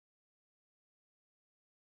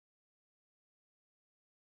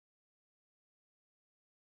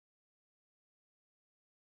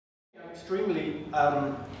Extremely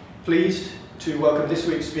pleased to welcome this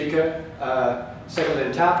week's speaker,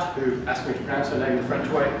 Ségolène Tarte, who asked me to pronounce her name the French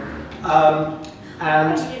way,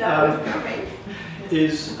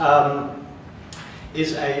 is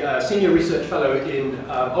a senior research fellow in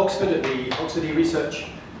Oxford at the Oxford Research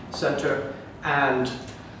Centre, and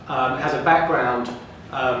has a background,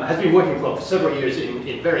 has been working for several years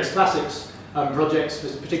in various classics projects,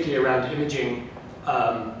 particularly around imaging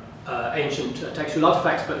ancient textual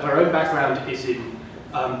artifacts, but her own background is in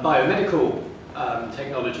biomedical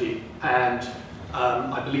technology, and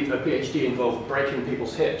I believe her PhD involved breaking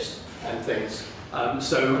people's hips and things.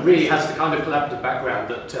 So really has the kind of collaborative background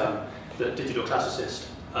that Digital Classicist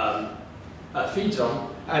feeds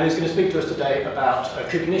on, and is going to speak to us today about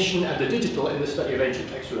cognition and the digital in the study of ancient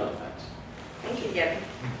textual artifacts. Thank you, Gabby.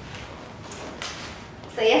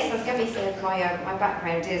 So yes, as Gabby said, my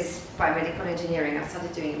background is biomedical engineering. I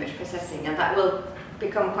started doing image processing, and that will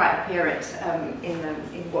become quite apparent in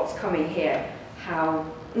what's coming here. How,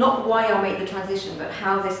 not why I made the transition, but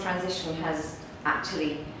how this transition has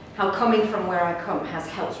actually, how coming from where I come has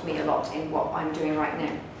helped me a lot in what I'm doing right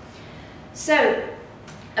now. So,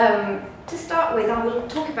 to start with, I will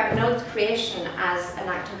talk about knowledge creation as an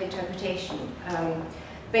act of interpretation.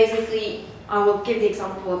 Basically, I will give the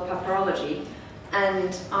example of papyrology,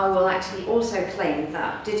 and I will actually also claim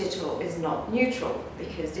that digital is not neutral,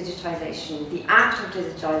 because digitization, the act of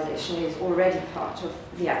digitization, is already part of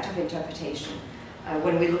the act of interpretation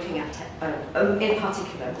when we're looking at, in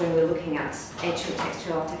particular, when we're looking at ancient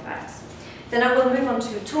textual artifacts. Then I will move on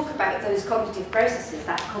to talk about those cognitive processes,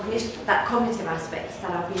 that cognitive aspects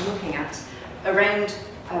that I've been looking at around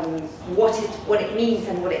what it means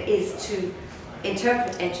and what it is to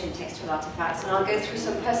interpret ancient textual artifacts. And I'll go through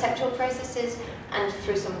some perceptual processes and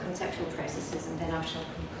through some conceptual processes, and then I shall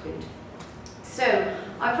conclude. So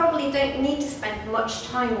I probably don't need to spend much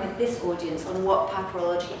time with this audience on what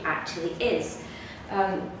papyrology actually is.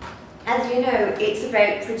 As you know, it's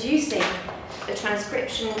about producing a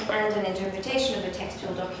transcription and an interpretation of a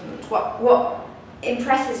textual document. What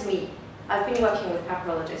impresses me, I've been working with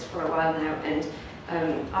papyrologists for a while now, and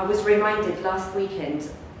I was reminded last weekend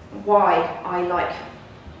why I like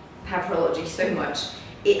papyrology so much.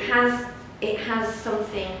 It has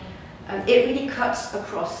something, it really cuts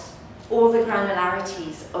across all the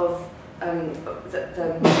granularities of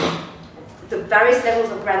the various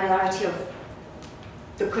levels of granularity of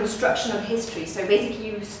the construction of history. So basically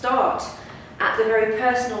you start at the very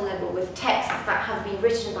personal level with texts that have been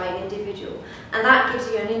written by an individual, and that gives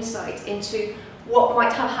you an insight into what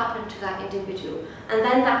might have happened to that individual, and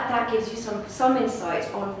then that gives you some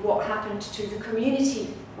insight on what happened to the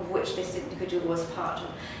community of which this individual was part of,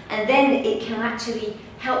 and then it can actually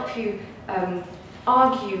help you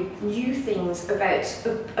argue new things about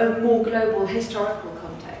a more global historical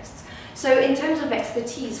context. So in terms of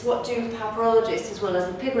expertise, what do papyrologists, as well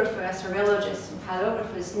as epigraphers, horologists, and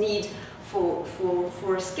paleographers need for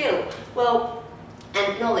a skill? Well,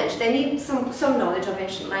 and knowledge. They need some knowledge of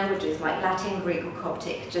ancient languages like Latin, Greek, or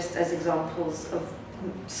Coptic, just as examples of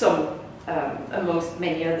some amongst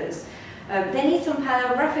many others. They need some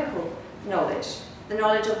paleographical knowledge, the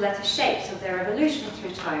knowledge of letter shapes, of their evolution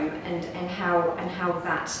through time, and how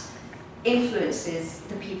that influences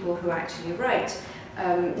the people who actually write.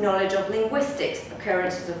 Knowledge of linguistics,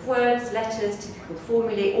 occurrences of words, letters, typical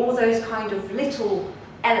formulae, all those kind of little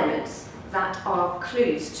elements that are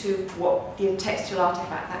clues to what the textual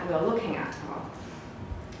artifact that we are looking at are.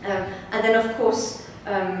 And then, of course,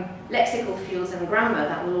 lexical fields and grammar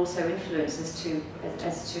that will also influence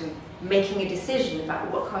as to making a decision about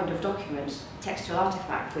what kind of document, textual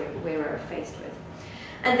artifact we're faced with.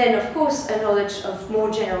 And then, of course, a knowledge of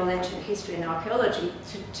more general ancient history and archaeology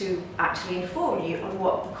to actually inform you on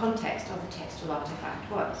what the context of the textual artifact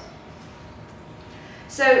was.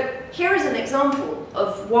 So here is an example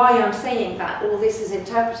of why I'm saying that all this is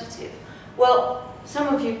interpretative. Well,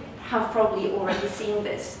 some of you have probably already seen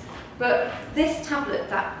this, but this tablet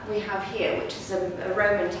that we have here, which is a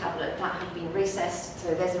Roman tablet that had been recessed,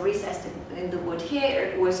 so there's a recess in the wood here,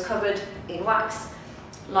 it was covered in wax,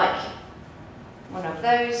 like one of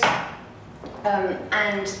those,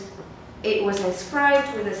 and it was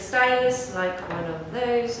inscribed with a stylus, like one of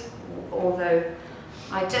those, although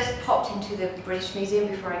I just popped into the British Museum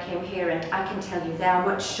before I came here, and I can tell you they are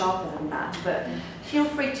much sharper than that, but feel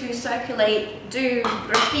free to circulate, do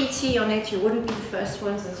graffiti on it. You wouldn't be the first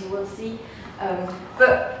ones, as you will see.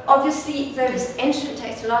 But obviously those ancient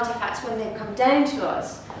textual artifacts, when they come down to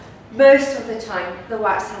us, most of the time the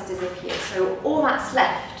wax has disappeared. So all that's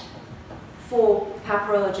left for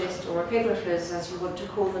papyrologists or epigraphers, as you want to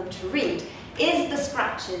call them, to read, is the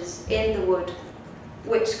scratches in the wood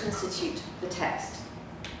which constitute the text.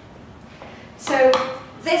 So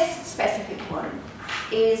this specific one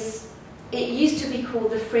is, it used to be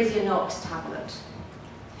called the Frisian-Ox tablet.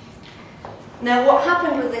 Now what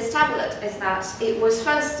happened with this tablet is that it was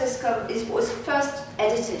first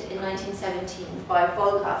edited in 1917 by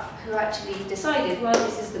Volkov, who actually decided, well,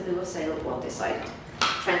 this is the bill of sale, well, decided,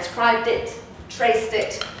 transcribed it, traced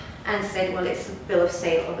it, and said, well, it's the bill of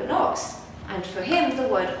sale of an ox. And for him, the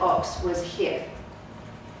word ox was here.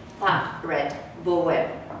 That read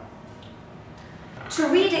bohem. To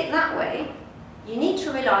read it that way, you need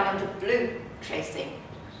to rely on the blue tracing.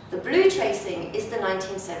 The blue tracing is the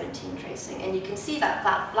 1917 tracing, and you can see that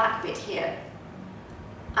that black bit here,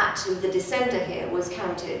 actually the descender here was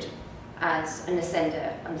counted as an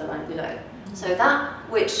ascender underlined below. So that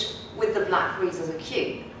which with the black reads as a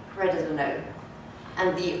Q, read as an O.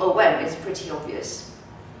 And the OM is pretty obvious,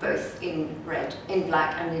 both in red, in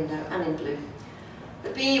black and in blue. The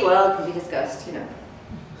B, well, can be discussed, you know.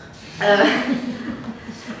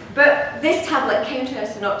 But this tablet came to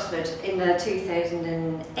us in Oxford in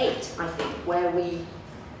 2008, I think, where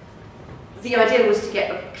the idea was to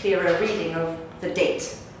get a clearer reading of the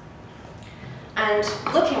date. And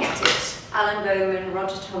looking at it, Alan Bowman,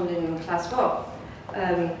 Roger Tomlin, and Klaas Bob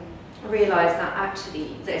realised that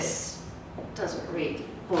actually this doesn't read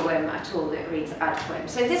bohem at all, it reads adpoem.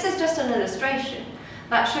 So this is just an illustration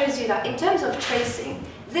that shows you that in terms of tracing,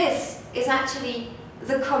 this is actually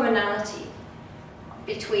the commonality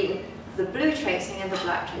between the blue tracing and the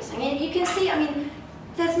black tracing. And you can see, I mean,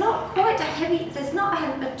 there's not quite a heavy, there's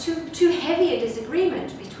not too heavy a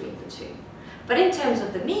disagreement between the two. But in terms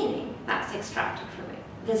of the meaning, that's extracted from it.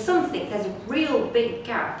 There's a real big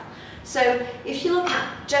gap. So if you look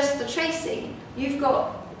at just the tracing, you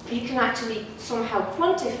can actually somehow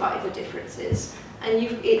quantify the differences, and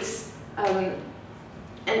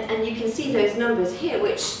and you can see those numbers here,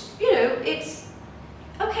 which, you know, it's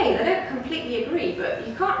okay, they don't completely agree, but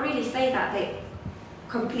you can't really say that they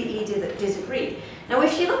completely disagree. Now,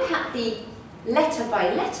 if you look at the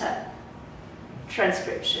letter-by-letter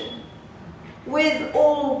transcription, with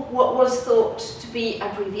all what was thought to be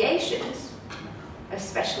abbreviations,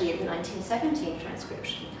 especially in the 1917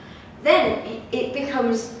 transcription, then it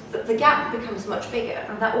becomes, the gap becomes much bigger,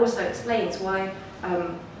 and that also explains why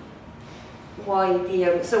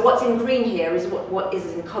so what's in green here is what is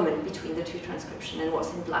in common between the two transcription, and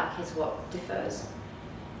what's in black is what differs.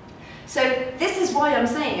 So this is why I'm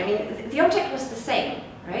saying, I mean, the object was the same,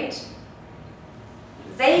 right?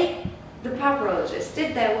 The papyrologists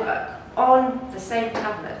did their work on the same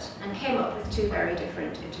tablet and came up with two very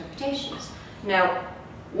different interpretations. Now,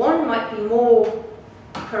 one might be more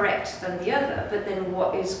correct than the other, but then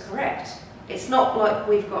what is correct? It's not like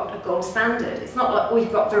we've got a gold standard. It's not like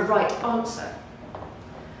we've got the right answer.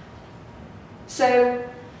 So,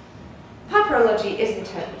 papyrology is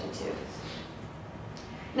interpretative.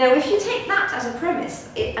 Now, if you take that as a premise,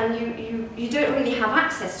 and you don't really have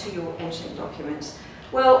access to your ancient documents,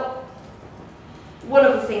 well, one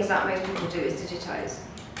of the things that most people do is digitize.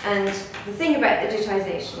 And the thing about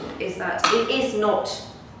digitization is that it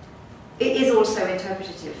is also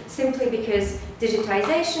interpretative, simply because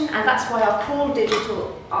digitization, and that's why I call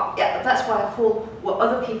that's why I call what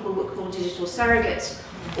other people would call digital surrogates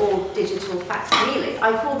or digital facsimile.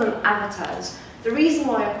 I call them avatars. The reason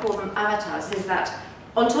why I call them avatars is that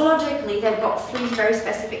ontologically they've got three very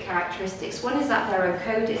specific characteristics. One is that they're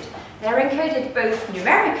encoded. They're encoded both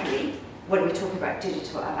numerically, when we talk about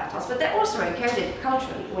digital avatars, but they're also encoded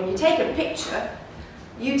culturally. When you take a picture,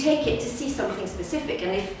 you take it to see something specific,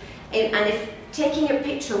 and if taking a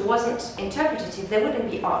picture wasn't interpretative, there wouldn't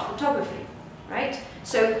be art photography, right?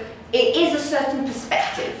 So it is a certain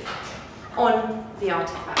perspective on the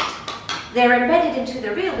artifact. They're embedded into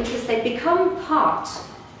the real because they become part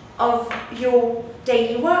of your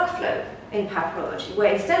daily workflow in papyrology,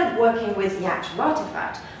 where instead of working with the actual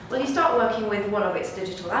artifact, well, you start working with one of its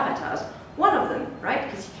digital avatars. One of them, right?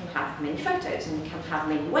 Because you can have many photos and you can have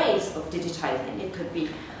many ways of digitizing. It could be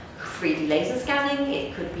 3D laser scanning,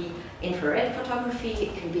 it could be infrared photography,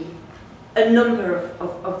 it can be a number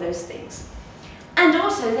of those things. And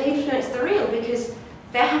also they influence the real, because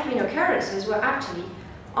there have been occurrences where actually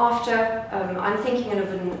after, I'm thinking of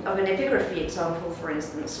an epigraphy example, for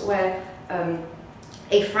instance, where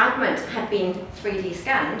a fragment had been 3D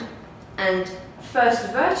scanned and first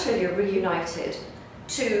virtually reunited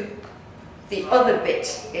to the other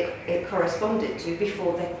bit it corresponded to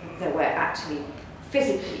before they were actually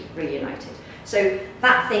physically reunited. So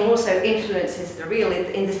that thing also influences the real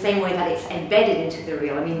in the same way that it's embedded into the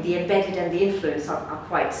real. I mean, the embedded and the influence are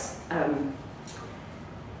quite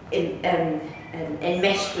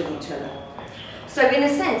enmeshed with each other. So in a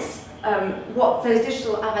sense, what those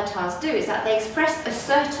digital avatars do is that they express a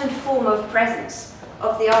certain form of presence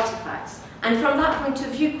of the artifacts. And from that point of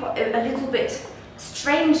view, quite a little bit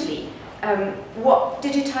strangely, what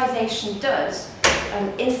digitization does,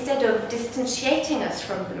 instead of distanciating us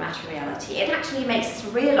from the materiality, it actually makes us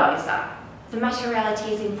realize that the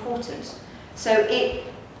materiality is important. So it,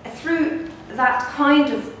 through that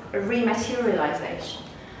kind of rematerialization,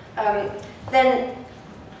 then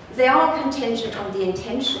they are contingent on the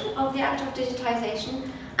intention of the act of digitization,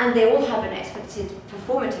 and they all have an expected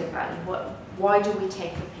performative value. Why do we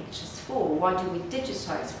take the pictures for? Why do we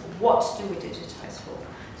digitize for? What do we digitize for?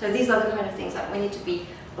 So these are the kind of things that we need to be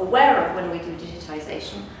aware of when we do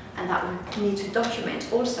digitization, and that we need to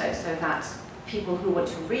document also, so that people who want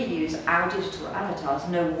to reuse our digital avatars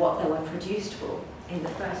know what they were produced for in the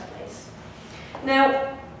first place.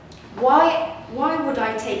 Now, why would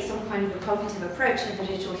I take some kind of a cognitive approach in the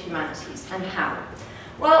digital humanities, and how?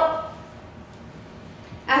 Well,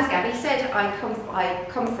 as Gabby said, I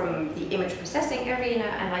come from the image processing arena,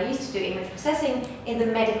 and I used to do image processing in the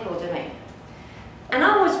medical domain. And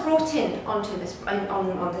I was brought in onto this,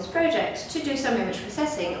 on this project to do some image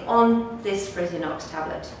processing on this Resinox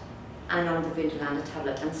tablet and on the Wunderlander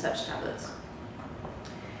tablet and such tablets.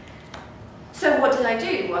 So what did I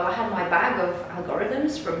do? Well, I had my bag of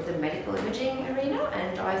algorithms from the medical imaging arena,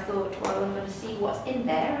 and I thought, well, I'm going to see what's in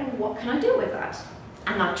there and what can I do with that.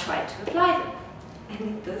 And I tried to apply them, and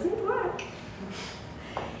it doesn't work.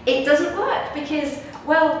 It doesn't work because,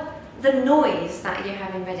 well, the noise that you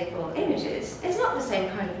have in medical images is not the same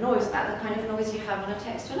kind of noise that the kind of noise you have on a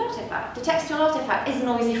textual artifact. The textual artifact is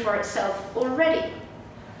noisy for itself already.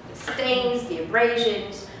 The stains, the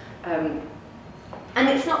abrasions, and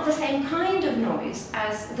it's not the same kind of noise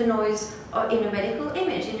as the noise in a medical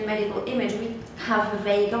image. In a medical image, we have a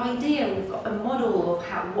vague idea. We've got a model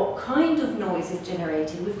of what kind of noise is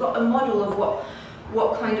generated. We've got a model of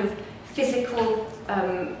what kind of physical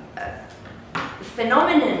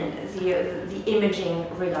phenomenon the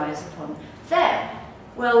imaging relies upon. There,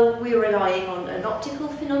 well, we're relying on an optical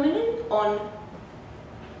phenomenon, on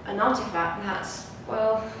an artifact that's,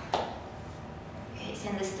 well, it's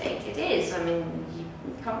in the state it is. I mean, you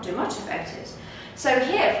can't do much about it. So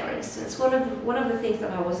here, for instance, one of the things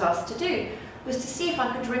that I was asked to do was to see if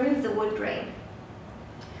I could remove the wood grain.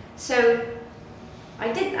 So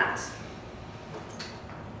I did that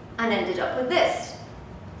and ended up with this.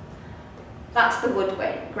 That's the wood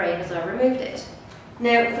grain as I removed it.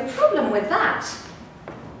 Now, the problem with that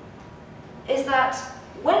is that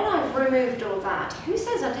when I've removed all that, who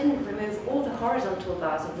says I didn't remove all the horizontal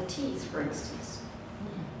bars of the T's, for instance?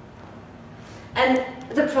 And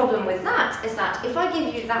the problem with that is that if I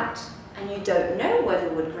give you that and you don't know where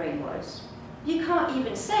the wood grain was, you can't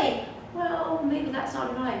even say, well, maybe that's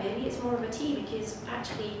not an I, maybe it's more of a T because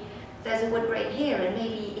actually there's a wood grain here, and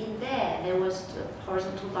maybe in there was a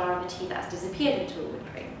horizontal bar of a T that's disappeared into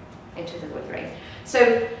the wood grain.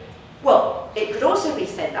 So, well, it could also be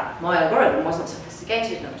said that my algorithm wasn't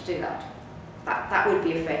sophisticated enough to do that. That would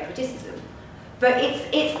be a fair criticism. But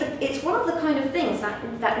it's one of the kind of things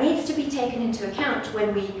that needs to be taken into account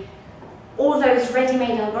when all those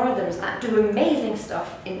ready-made algorithms that do amazing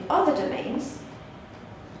stuff in other domains,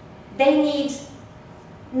 they need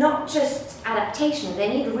not just adaptation, they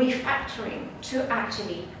need refactoring to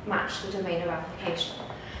actually match the domain of application.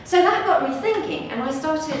 So that got me thinking, and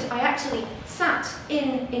I actually sat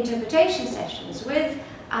in interpretation sessions with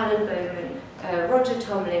Alan Bowman, Roger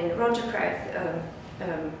Tomlin, Roger Crowther,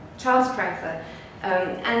 Charles Crowther,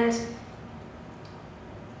 and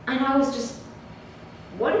I was just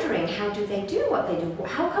wondering, how do they do what they do?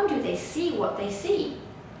 How come do they see what they see?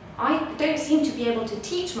 I don't seem to be able to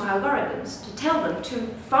teach my algorithms to tell them to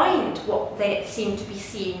find what they seem to be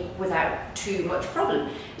seeing without too much problem.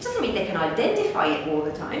 It doesn't mean they can identify it all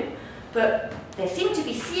the time, but they seem to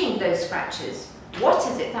be seeing those scratches. What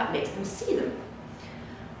is it that makes them see them?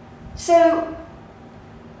 So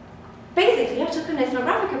basically, I took an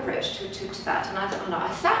ethnographic approach to that, and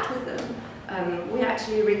I sat with them. We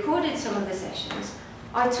actually recorded some of the sessions.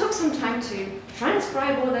 I took some time to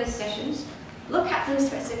transcribe all those sessions, look at them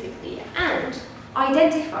specifically, and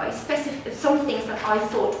identify some things that I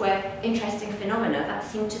thought were interesting phenomena that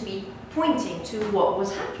seemed to be pointing to what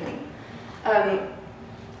was happening.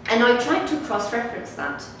 And I tried to cross-reference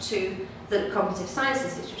that to the cognitive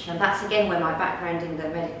sciences literature, and that's again where my background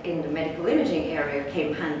in the medical imaging area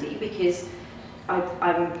came handy, because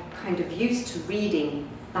I'm kind of used to reading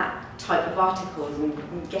that type of articles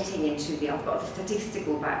and getting into I've got the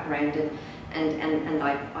statistical background, and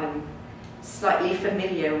I'm slightly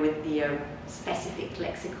familiar with the specific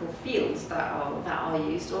lexical fields that are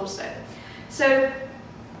used also. So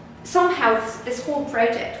somehow this whole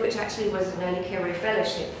project, which actually was an early Curie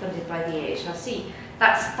fellowship funded by the AHRC,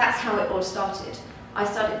 that's how it all started. I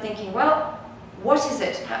started thinking, well, what is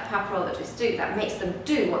it that papyrologists do that makes them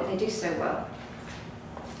do what they do so well?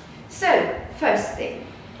 So, first thing,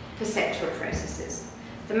 perceptual processes,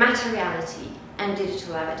 the materiality and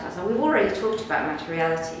digital avatars. And we've already talked about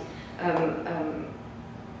materiality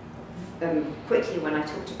quickly when I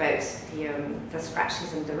talked about the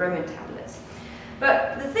scratches and the Roman tablets.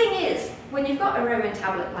 But the thing is, when you've got a Roman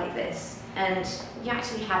tablet like this, and you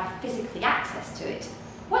actually have physically access to it,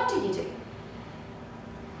 what do?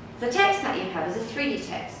 The text that you have is a 3D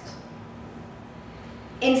text.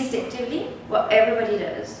 Instinctively, what everybody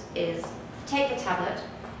does is take the tablet,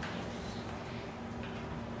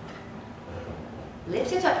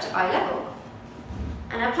 lift it up to eye level,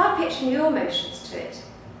 and apply pitch and yaw motions to it.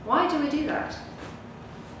 Why do we do that?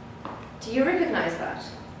 Do you recognize that?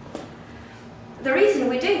 The reason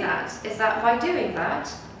we do that is that by doing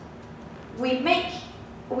that, we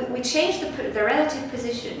change the relative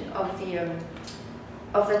position of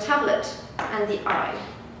the tablet and the eye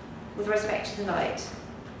with respect to the light.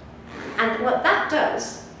 And what that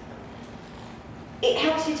does, it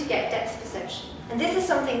helps you to get depth perception. And this is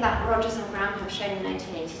something that Rogers and Brown have shown in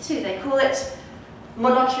 1982. They call it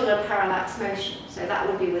monocular parallax motion. So that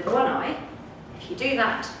would be with one eye. If you do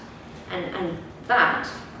that and that,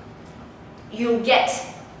 you'll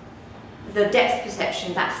get the depth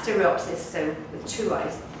perception, that stereopsis, so with two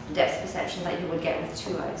eyes, the depth perception that you would get with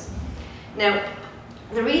two eyes. Now,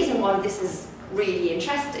 the reason why this is really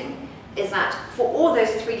interesting is that for all those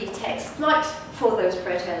 3D texts, like for those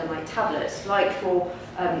proto-Elamite tablets, like for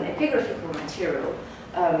epigraphical material,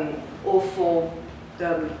 or for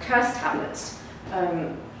the curse tablets,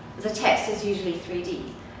 the text is usually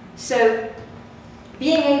 3D. So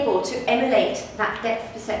being able to emulate that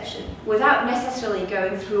depth perception without necessarily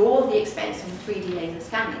going through all the expense of 3D laser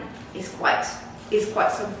scanning is quite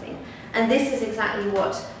something. And this is exactly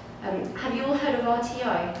what, have you all heard of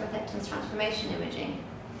RTI, reflectance transformation imaging?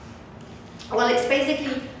 Well, it's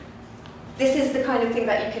basically, this is the kind of thing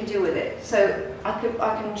that you can do with it. So I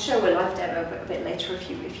can show a live demo a bit later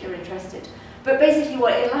if you're interested. But basically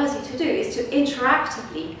what it allows you to do is to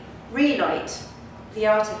interactively relight the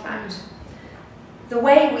artifact. The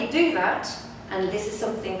way we do that, and this is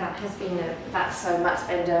something that has been, that's Matt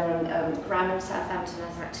Spender and Graham in Southampton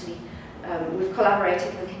has actually, we've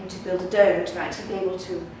collaborated with him to build a dome to actually be able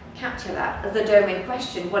to capture that. The dome in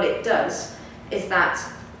question, what it does is that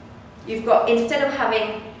you've got, instead of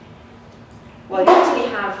having, well, you actually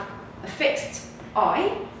have a fixed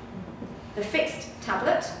eye, the fixed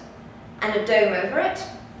tablet, and a dome over it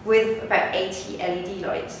with about 80 LED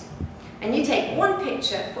lights. And you take one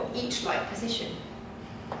picture for each light position,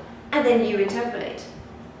 and then you interpolate.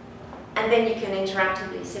 And then you can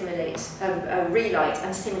interactively simulate, relight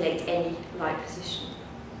and simulate any light position.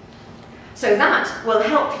 So that will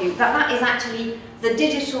help you, that is actually the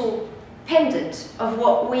digital pendant of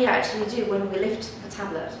what we actually do when we lift the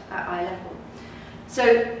tablet at eye level.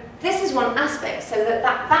 So this is one aspect, so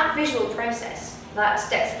that visual process, that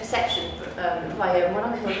depth perception via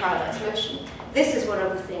monocular parallax motion, this is one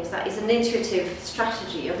of the things that is an intuitive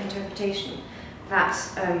strategy of interpretation that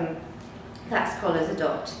scholars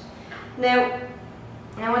adopt. Now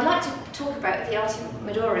I'd like to talk about the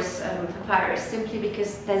Artemidoros papyrus simply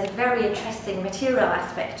because there's a very interesting material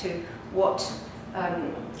aspect to what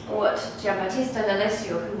Giambattista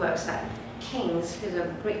Lalesio, who works at King's, who's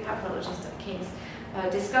a Greek papyrologist at King's,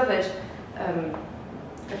 discovered a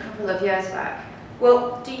couple of years back.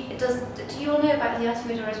 Well, do you all know about the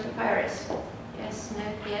Artemidoros papyrus? Yes,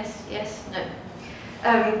 no, yes, yes, no.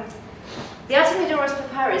 The Artemidoros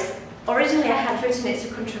papyrus, originally I had written it's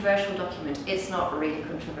a controversial document. It's not really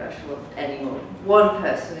controversial anymore. One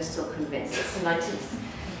person is still convinced it's a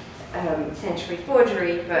 19th century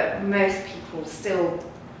forgery, but most people still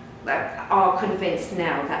are convinced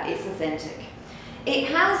now that it's authentic. It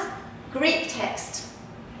has Greek text,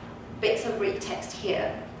 bits of Greek text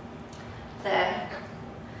here, there.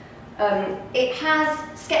 It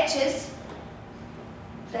has sketches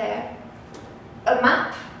there, a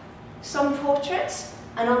map, some portraits,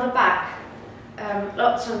 and on the back,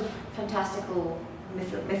 lots of fantastical,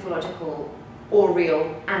 mythological, or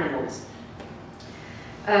real animals.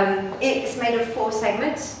 It's made of 4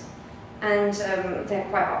 segments, and there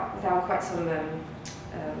are quite some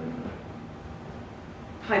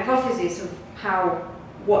hypotheses of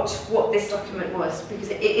what this document was, because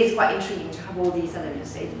it is quite intriguing to have all these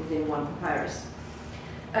elements within one papyrus.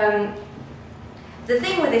 The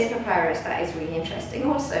thing with this papyrus that is really interesting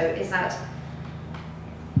also is that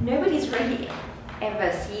nobody's really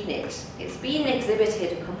ever seen it. It's been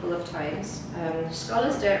exhibited a couple of times.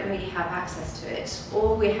 Scholars don't really have access to it.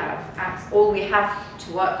 All we have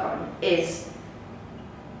to work on is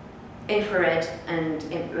infrared and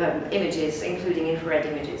images, including infrared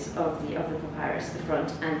images of the papyrus, the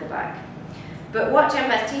front and the back. But what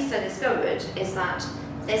Jean-Baptiste discovered is that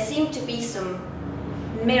there seemed to be some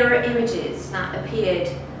mirror images that appeared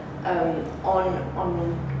on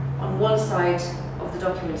one side of the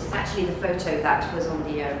document. It's actually the photo that was on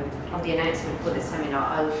the announcement for this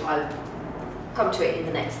seminar. I'll come to it in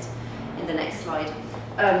the next slide.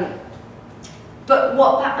 But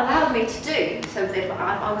what that allowed me to do, so that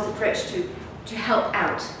I was approached to help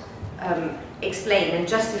out, explain and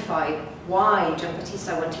justify why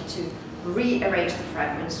Jean-Baptiste wanted to rearrange the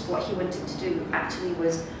fragments. What he wanted to do actually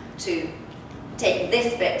was to take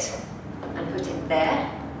this bit and put it there,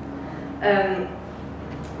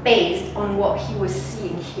 based on what he was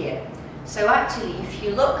seeing here. So actually, if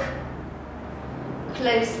you look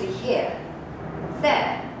closely here,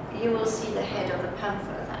 there, you will see the head of the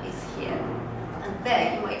panther that is here. And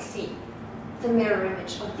there you might see the mirror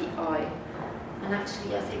image of the eye. And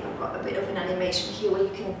actually, I think I've got a bit of an animation here where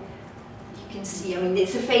you can see, I mean,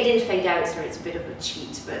 it's a fade in, fade out, so it's a bit of a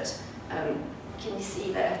cheat, but can you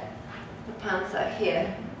see the panther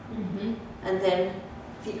here? Mm-hmm. And then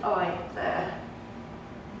the eye there.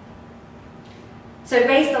 So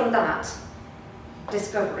based on that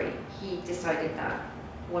discovery, he decided that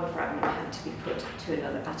one fragment had to be put to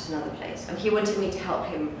at another place. And he wanted me to help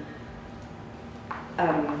him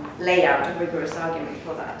lay out a rigorous argument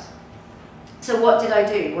for that. So what did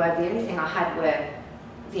I do? Well, the only thing I had were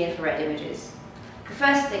the infrared images. The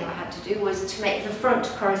first thing I had to do was to make the front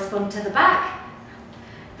correspond to the back,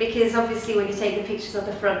 because obviously when you take the pictures of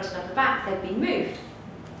the front and of the back, they've been moved.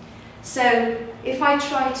 So if I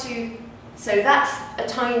try to, so that's a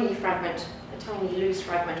tiny fragment, a tiny loose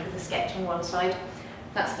fragment with a sketch on one side.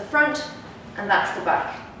 That's the front, and that's the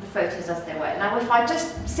back, the photos as they were. Now if I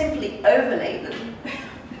just simply overlay them,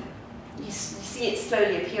 you see it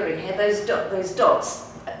slowly appearing here, those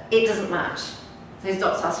dots, it doesn't match. Those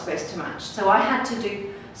dots are supposed to match. So I had to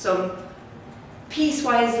do some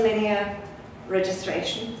piecewise linear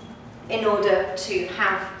registration in order to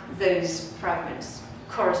have those fragments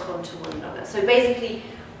correspond to one another. So basically,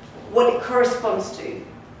 what it corresponds to,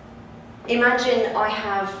 imagine I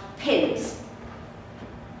have pins,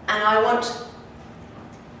 and I want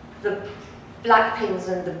the black pins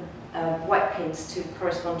and the white pins to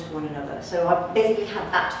correspond to one another. So I basically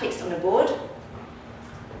had that fixed on a board,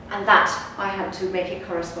 and that I had to make it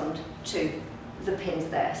correspond to the pins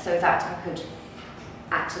there, so that I could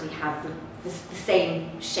actually have the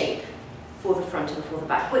same shape for the front and for the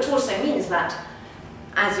back, which also means that,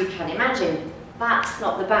 as you can imagine, that's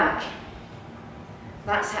not the back.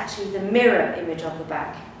 That's actually the mirror image of the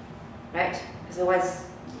back, right? Because otherwise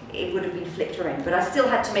it would have been flipped around. But I still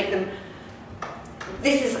had to make them,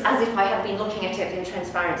 this is as if I had been looking at it in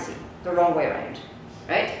transparency, the wrong way around,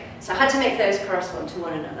 right? So I had to make those correspond to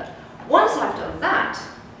one another. Once I've done that,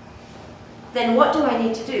 then what do I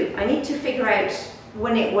need to do? I need to figure out,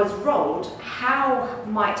 when it was rolled, how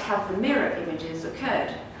might have the mirror images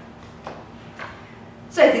occurred.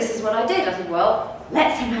 So this is what I did. I said, well,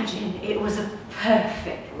 let's imagine it was a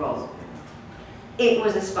perfect roll. It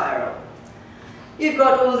was a spiral. You've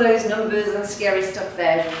got all those numbers and scary stuff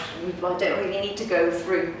there, which I don't really need to go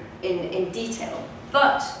through in detail.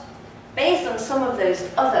 But based on some of those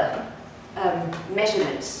other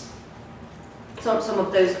measurements, some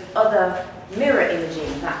of those other mirror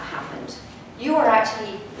imaging that happened,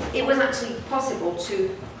 it was actually possible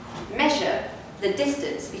to measure the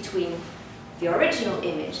distance between the original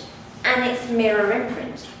image and its mirror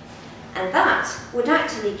imprint. And that would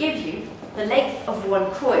actually give you the length of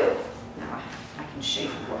one coil. Now I can show you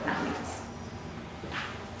what that means.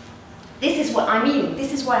 This is what I mean.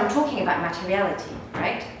 This is why I'm talking about materiality,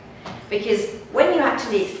 right? Because when you're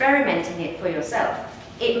actually experimenting it for yourself,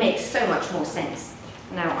 it makes so much more sense.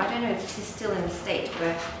 Now, I don't know if this is still in the state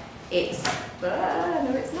where it's,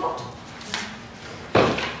 no it's not,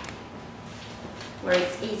 where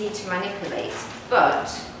it's easy to manipulate, but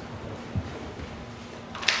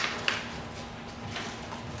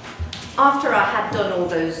after I had done all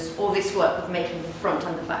this work of making the front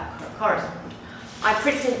and the back correspond, I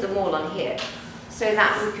printed them all on here so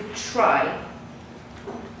that we could try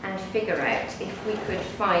and figure out if we could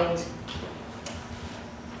find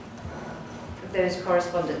those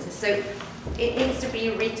correspondences. So it needs to be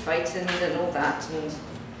retightened and all that,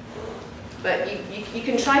 but you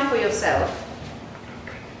can try for yourself.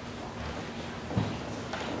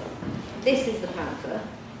 This is the panther,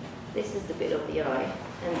 this is the bit of the eye,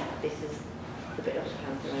 and this is the bit of the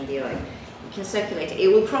panther and the eye. You can circulate it. It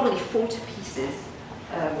will probably fall to pieces.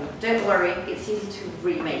 Don't worry, it's easy to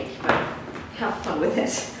remake, but have fun with it.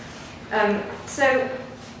 So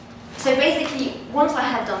basically, once I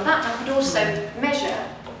had done that, I could also measure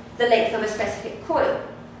the length of a specific coil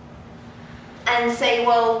and say,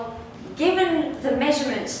 well, given the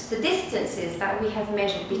measurements, the distances that we have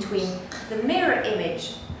measured between the mirror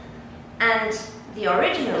image and the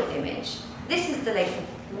original image, this is the length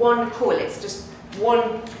of one coil. It's just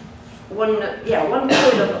one coil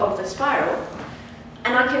of the spiral,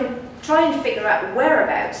 and I can try and figure out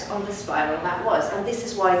whereabouts on the spiral that was, and this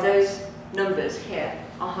is why those numbers here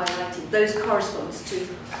are highlighted. Those correspond to,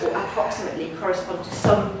 or approximately correspond to,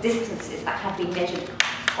 some distances that have been measured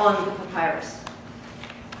on the papyrus.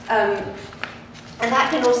 And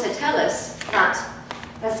that can also tell us that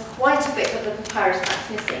there's quite a bit of the papyrus that's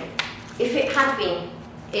missing. If it had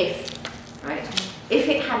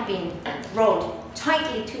been rolled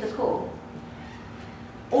tightly to the core,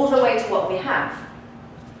 all the way to what we have,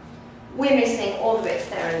 we're missing all the bits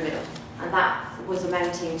there in the middle, and that was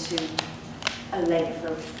amounting to a length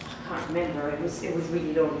of, I can't remember, it was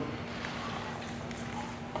really long.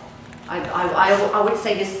 I would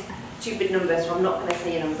say this stupid number, so I'm not going to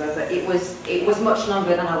say a number, but it was much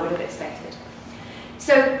longer than I would have expected.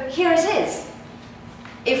 So here it is.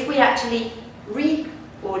 If we actually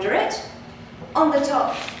reorder it, on the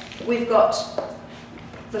top we've got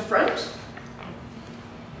the front.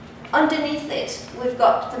 Underneath it we've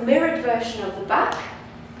got the mirrored version of the back.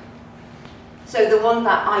 So the one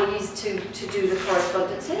that I used to do the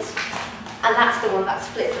correspondences, and that's the one that's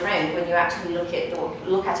flipped around when you actually look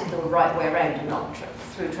at it the right way around and not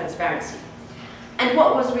through transparency. And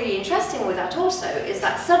what was really interesting with that also is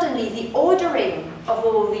that suddenly the ordering of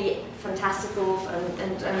all the fantastical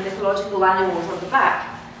and mythological animals on the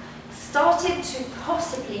back started to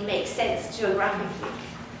possibly make sense geographically,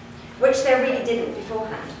 which they really didn't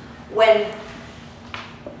beforehand. When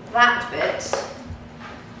that bit,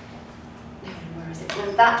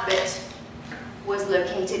 when that bit was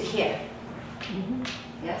located here.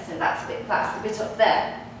 Yeah, so that's the bit up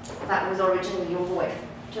there. That was originally all the way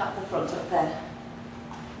at the front up there.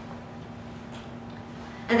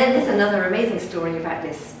 And then there's another amazing story about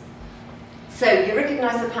this. So you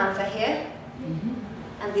recognize the panther here,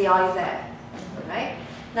 and the eye there, right?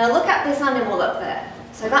 Now look at this animal up there.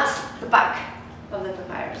 So that's the back of the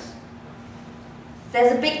papyrus.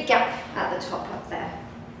 There's a big gap at the top up there.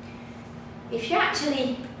 If you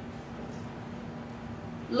actually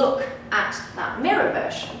look at that mirror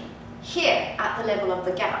version, here at the level of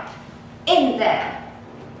the gap, in there,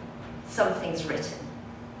 something's written.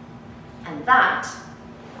 And that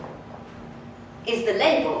is the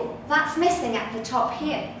label that's missing at the top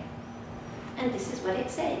here. And this is what it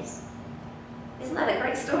says. Isn't that a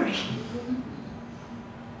great story?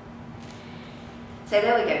 So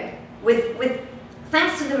there we go.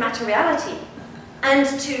 Thanks to the materiality and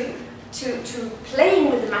to playing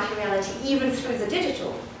with the materiality even through the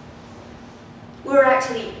digital, they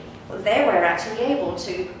were actually able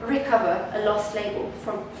to recover a lost label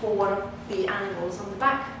for one of the animals on the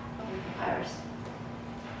back of the papyrus.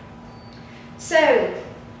 So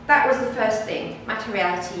that was the first thing: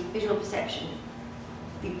 materiality, visual perception,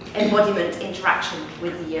 the embodiment interaction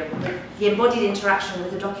with the embodied interaction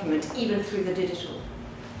with the document, even through the digital.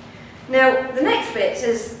 Now the next bit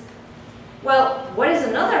is, well, what is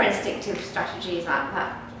another instinctive strategy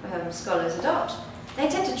that scholars adopt? They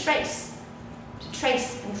tend to trace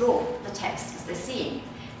and draw the text as they're seeing.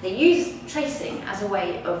 They use tracing as a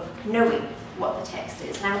way of knowing what the text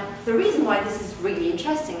is. Now, the reason why this is really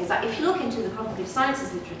interesting is that if you look into the cognitive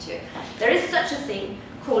sciences literature, there is such a thing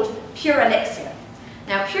called pure alexia.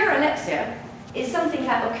 Now, pure alexia is something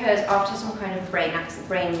that occurs after some kind of brain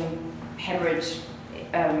hemorrhage,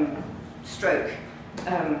 stroke,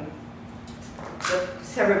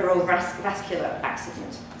 cerebral vascular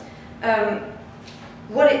accident.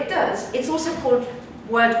 What it does, it's also called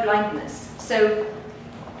word blindness. So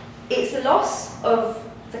it's a loss of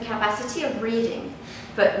the capacity of reading,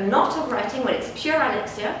 but not of writing. When it's pure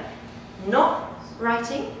alexia, not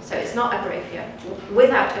writing, so it's not agraphia,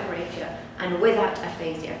 without agraphia and without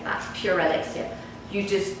aphasia. That's pure alexia. You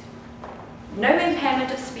just, no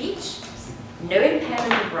impairment of speech, no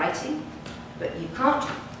impairment of writing, but you can't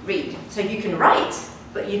read. So you can write,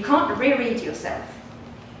 but you can't reread yourself.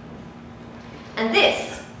 And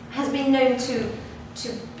this has been known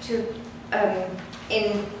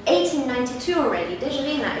in 1892 already,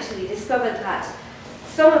 Desjardins actually discovered that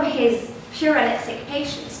some of his pure alexic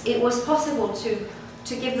patients, it was possible to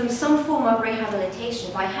give them some form of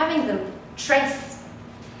rehabilitation by having them trace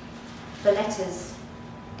the letters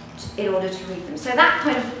in order to read them. So that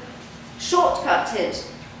kind of shortcutted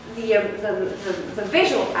the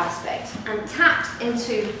visual aspect and tapped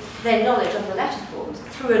into their knowledge of the letter forms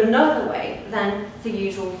through another way than the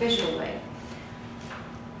usual visual way,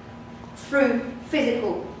 through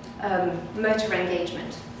physical motor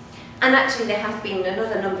engagement. And actually there have been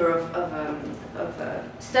another number of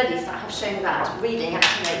studies that have shown that reading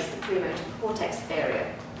activates the premotor cortex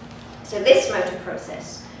area. So this motor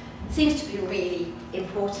process seems to be really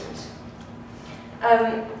important.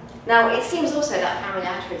 Now, it seems also that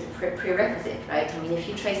familiarity is a prerequisite, right? I mean, if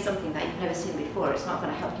you trace something that you've never seen before, it's not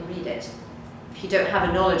going to help you read it. If you don't have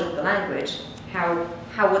a knowledge of the language, how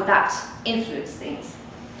would that influence things?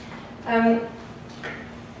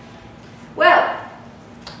 Well,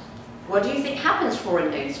 what do you think happens for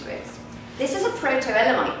foreign known scripts? This is a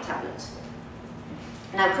Proto-Elamite tablet.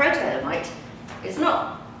 Now, Proto-Elamite is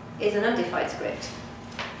an undefined script.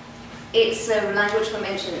 It's a language from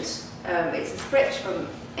ancient, it's a script from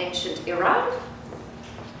ancient Iran.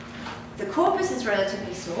 The corpus is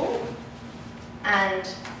relatively small, and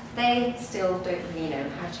they still don't really know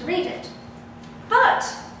how to read it. But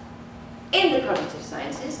in the cognitive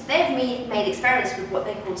sciences, they've made experiments with what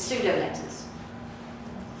they call pseudo-letters.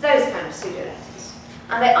 Those kind of pseudo-letters.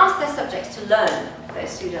 And they ask their subjects to learn those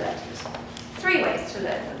pseudo-letters. 3 ways to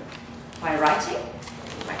learn them. By writing,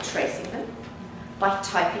 by tracing them, by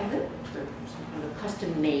typing them through some kind of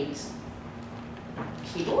custom-made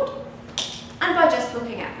keyboard, and by just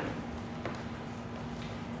looking at them.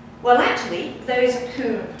 Well, actually, those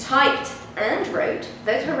who typed and wrote,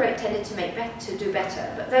 those who wrote tended to do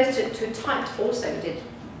better, but those who typed also did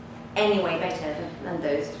anyway better than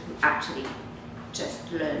those who actually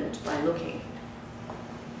just learned by looking.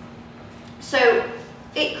 So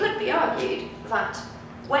it could be argued that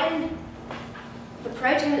when the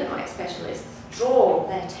Proto-Elamite specialists draw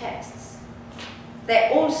their texts,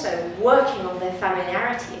 they're also working on their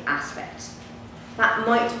familiarity aspect. That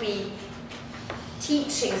might be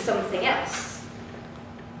teaching something else,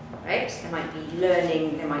 right? There might be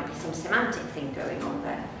learning, there might be some semantic thing going on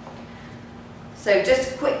there. So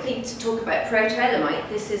just quickly to talk about Proto-Elamite,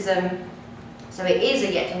 this is, so it is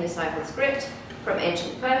a yet undeciphered script from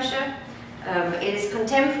ancient Persia. It is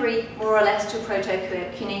contemporary, more or less, to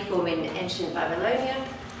Proto-Cuneiform in ancient Babylonia.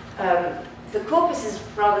 The corpus is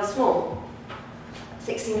rather small,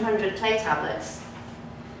 1,600 clay tablets,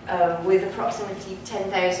 with approximately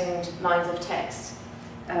 10,000 lines of text.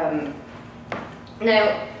 Now,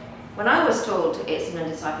 when I was told it's an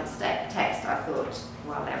undeciphered text, I thought,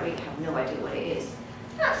 well, they really have no idea what it is.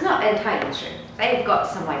 That's not entirely true. They've got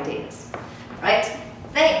some ideas, right?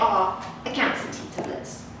 They are accountancy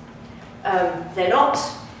tablets. They're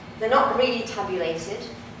not really tabulated,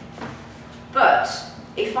 but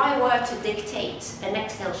if I were to dictate an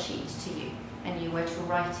Excel sheet to you and you were to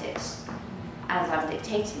write it as I'm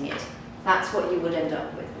dictating it, that's what you would end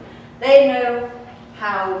up with. They know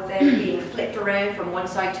how they're being flipped around from one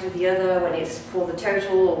side to the other when it's for the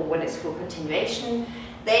total or when it's for continuation.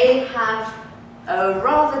 They have a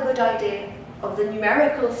rather good idea of the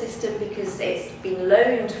numerical system because it's been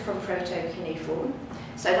loaned from Proto-Cuneiform.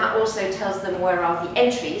 So that also tells them where are the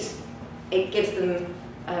entries. It gives them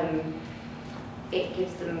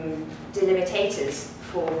delimitators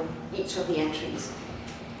for each of the entries.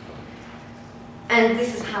 And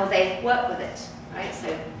this is how they work with it, right?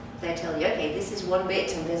 So they tell you, okay, this is one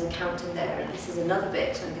bit and there's a count in there, and this is another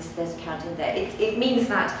bit and there's a count in there. It means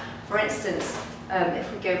that, for instance,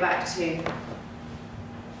 if we go back to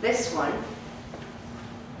this one,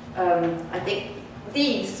 I think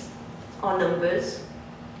these are numbers,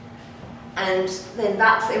 and then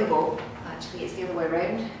that symbol, actually it's the other way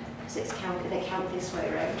around, because they count this way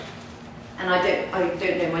around. And I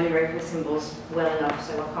don't know my numerical symbols well enough,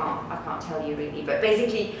 so I can't tell you really. But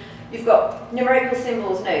basically, you've got numerical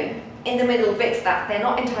symbols known. In the middle, bits that they're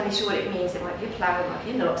not entirely sure what it means. It might be a plough, it might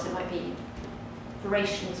be a nut, it might be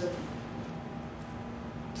variations of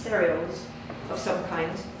cereals of some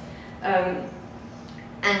kind.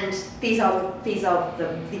 And these are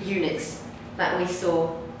the units that we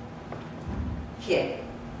saw here.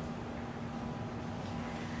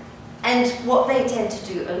 And what they tend to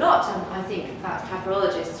do a lot, and I think that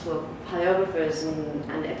papyrologists, paleographers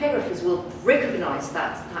and epigraphers will recognize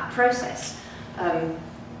that process.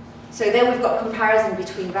 So then we've got comparison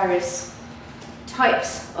between various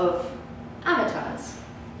types of avatars,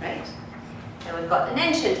 right? And we've got an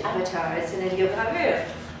ancient avatar, it's an ideogravure.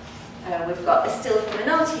 We've got a still from an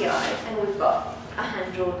LTI, and we've got a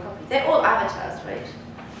hand-drawn copy. They're all avatars, right?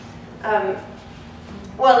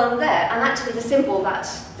 Well, on there, and actually the symbol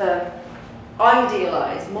that's the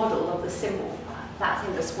idealized model of the symbol that's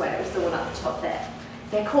in the square is the one at the top there.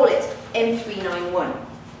 they call it M391.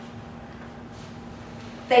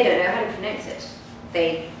 They don't know how to pronounce it.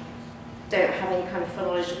 They don't have any kind of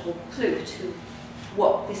phonological clue to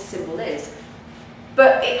what this symbol is.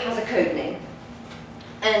 But it has a code name.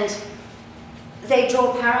 And they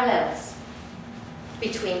draw parallels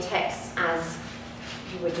between texts, as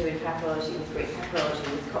you would do in papyrology, with Greek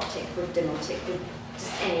papyrology, with Coptic, with Demotic, with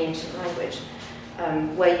just any ancient language,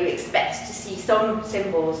 where you expect to see some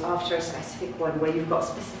symbols after a specific one, where you've got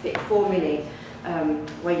specific formulae,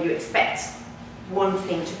 where you expect one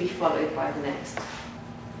thing to be followed by the next.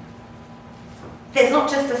 There's not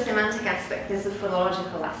just a semantic aspect, there's a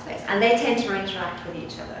phonological aspect, and they tend to interact with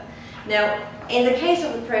each other. Now, in the case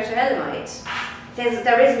of the Proto-Elamites,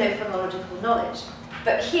 there is no phonological knowledge,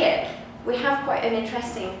 but here we have quite an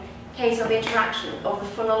interesting case of interaction of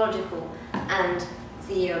the phonological and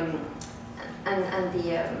the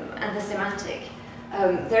semantic.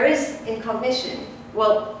 There is in cognition,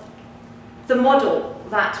 well, the model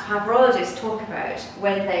that papyrologists talk about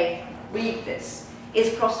when they read this is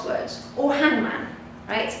crosswords or hangman,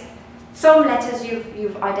 right? Some letters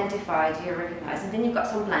you've identified, you recognize, and then you've got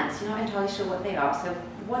some blanks. You're not entirely sure what they are. So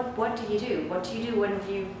what do you do? What do you do when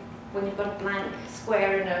you've got a blank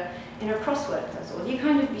square in a crossword puzzle? You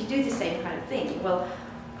do the same kind of thing. Well,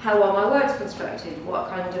 how are my words constructed? What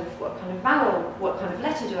kind of vowel? What kind of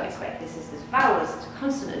letter do I expect? This vowel, is it a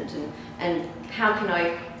consonant? And how can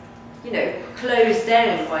I, close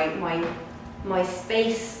down my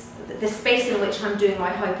space, the space in which I'm doing my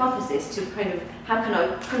hypothesis, to how can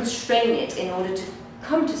I constrain it in order to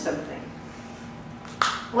come to something?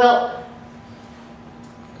 Well,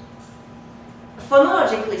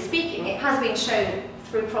 phonologically speaking, it has been shown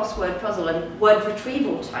through crossword puzzle and word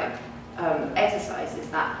retrieval type exercises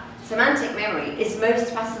that semantic memory is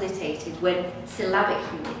most facilitated when syllabic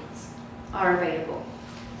units are available.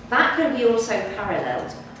 That can be also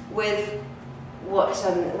paralleled with what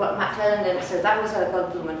McLellan, so that was a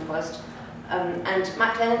Goldblumenpost, and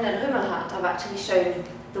McLellan and Hummelhardt have actually shown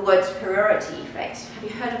the word superiority effect. Have you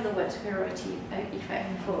heard of the word superiority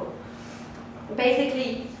effect before?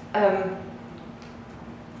 Basically,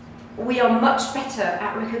 we are much better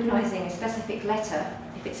at recognizing a specific letter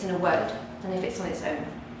if it's in a word than if it's on its own.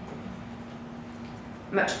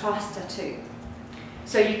 Much faster too.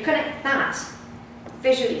 So you connect that,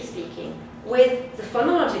 visually speaking, with the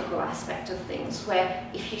phonological aspect of things, where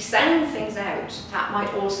if you sound things out, that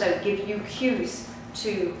might also give you cues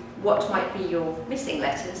to what might be your missing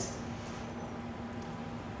letters.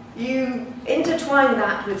 You intertwine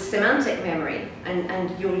that with semantic memory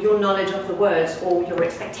and your knowledge of the words, or your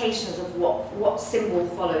expectations of what symbol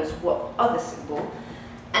follows what other symbol,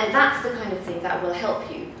 and that's the kind of thing that will help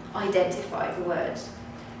you identify the words.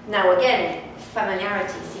 Now again,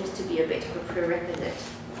 familiarity seems to be a bit of a prerequisite.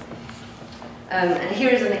 And here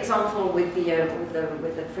is an example with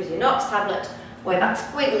the Frisian Ox tablet, where that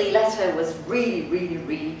squiggly letter was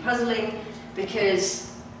really puzzling,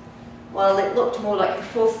 because, well, it looked more like a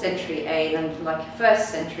 4th century A than like a 1st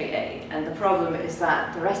century A, and the problem is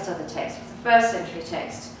that the rest of the text was a 1st century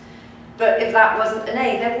text. But if that wasn't an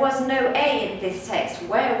A, there was no A in this text.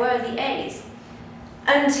 Where were the A's?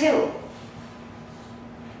 Until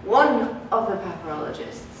one of the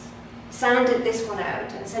papyrologists sounded this one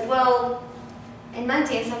out and said, well, in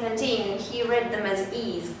 1917, he read them as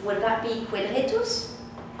E's. Would that be quidritus?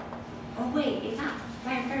 Oh wait, is that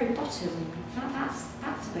very bottom?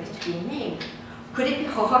 That's supposed to be a name. Could it be?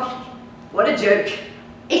 Oh, what a joke.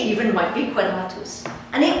 It even might be quadratus.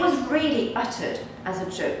 And it was really uttered as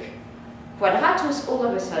a joke. Quadratus all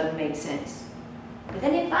of a sudden made sense. But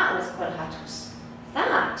then if that was quadratus,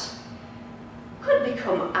 that could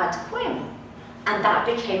become ad quem. And that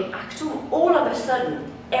became actum. All of a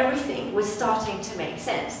sudden, everything was starting to make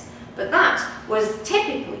sense. But that was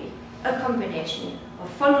typically a combination of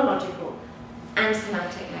phonological and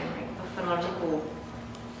semantic memory, of phonological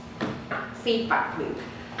feedback loop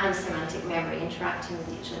and semantic memory interacting with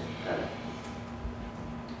each other.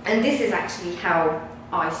 And this is actually how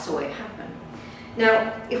I saw it happen.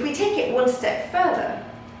 Now, if we take it one step further,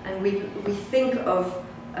 and we think of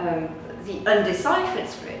the undeciphered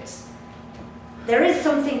scripts, there is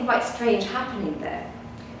something quite strange happening there.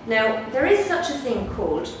 Now, there is such a thing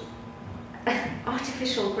called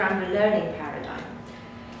artificial grammar learning paradigm.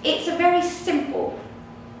 It's a very simple,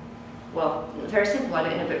 well, very simple, I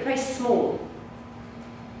don't know, but very small.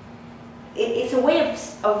 It's a way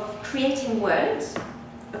of creating words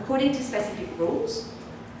according to specific rules,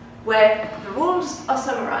 where the rules are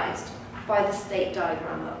summarized by the state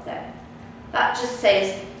diagram up there. That just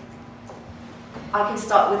says, I can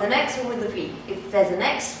start with an X or with a V. If there's an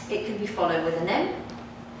X, it can be followed with an M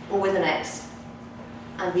or with an X.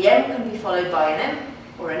 And the M can be followed by an M,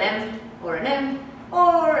 or an M, or an M,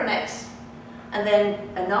 or an X. And then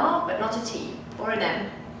an R, but not a T, or an M.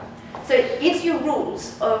 So it gives you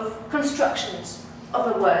rules of constructions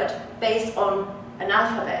of a word based on an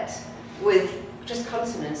alphabet with just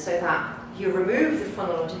consonants, so that you remove the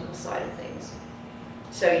phonological side of things.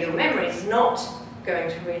 So your memory is not going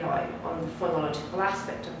to rely on the phonological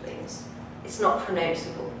aspect of things. It's not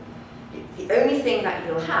pronounceable. The only thing that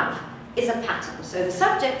you'll have is a pattern. So the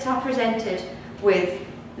subjects are presented with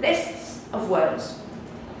lists of words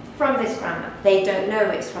from this grammar. They don't know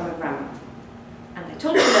it's from a grammar, and they're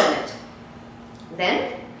told to learn it.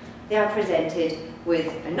 Then they are presented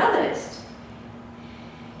with another list,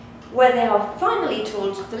 where they are finally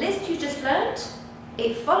told, the list you just learned,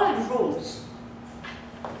 it followed rules.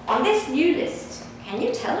 On this new list, can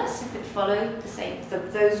you tell us if it followed the same,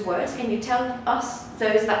 those words? Can you tell us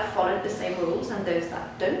those that followed the same rules and those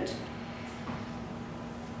that don't?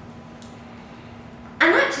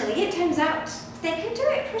 And actually, it turns out they can do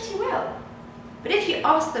it pretty well. But if you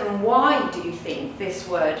ask them, why do you think this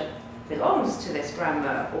word belongs to this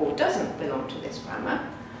grammar or doesn't belong to this grammar,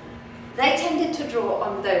 they tended to draw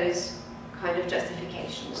on those kind of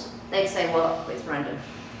justifications. They'd say, well, it's random,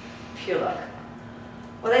 pure luck.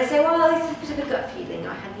 Or they'd say, well, it's a bit of a gut feeling,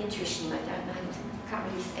 I had the intuition, I don't know, I can't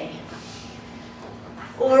really say.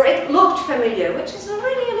 Or it looked familiar, which is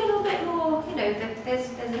already a little bit more, you know, there's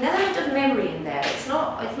an element of memory in there. It's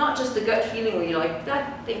not just the gut feeling where you're like,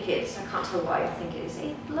 I think it's, I can't tell why I think it is.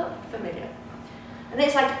 It looked familiar. And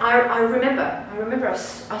it's like, I remember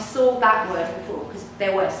I saw that word before, because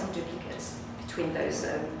there were some duplicates between those,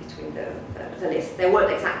 between the lists. They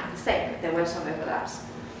weren't exactly the same, but there were some overlaps.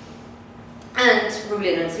 And rule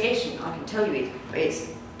enunciation, I can tell you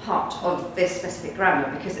it's part of this specific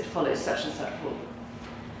grammar because it follows such and such rule.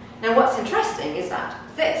 Now what's interesting is that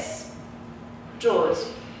this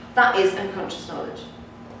draws, that is unconscious knowledge.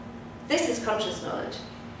 This is conscious knowledge.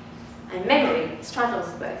 And memory straddles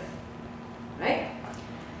both, right?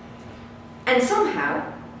 And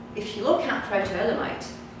somehow, if you look at Proto-Elamite,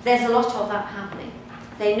 there's a lot of that happening.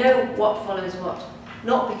 They know what follows what,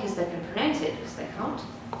 not because they can pronounce it, because they can't,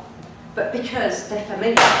 but because they're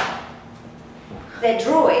familiar. They're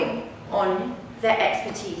drawing on their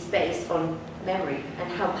expertise based on memory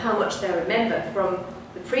and how much they remember from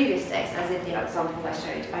the previous text, as in the example I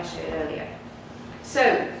showed earlier.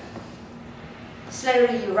 So,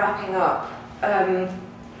 slowly wrapping up.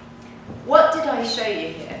 What did I show you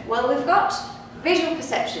here? Well, we've got visual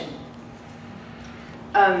perception,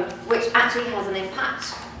 which actually has an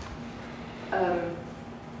impact,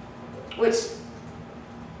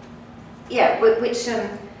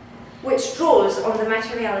 which draws on the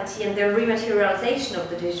materiality and the rematerialization of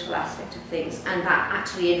the digital aspect of things, and that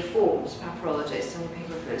actually informs papyrologists and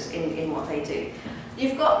epigraphers in what they do.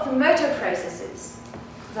 You've got the motor processes,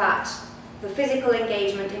 that the physical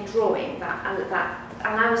engagement in drawing, that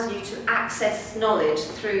allows you to access knowledge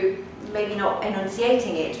through maybe not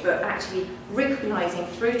enunciating it, but actually recognizing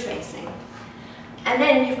through tracing. And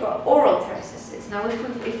then you've got oral processes. Now,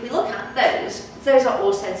 if we look at those are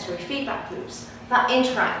all sensory feedback loops that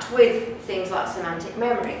interact with things like semantic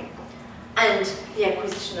memory and the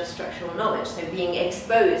acquisition of structural knowledge. So being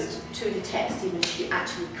exposed to the text, even if you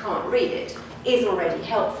actually can't read it, is already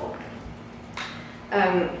helpful.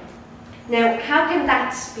 Now, how can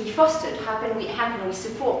that be fostered? How can we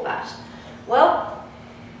support that? Well,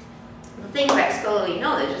 the thing about scholarly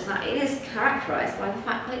knowledge is that it is characterized by the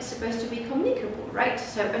fact that it's supposed to be communicable, right?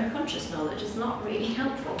 So unconscious knowledge is not really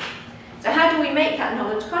helpful. So how do we make that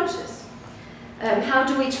knowledge conscious? How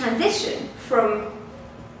do we transition from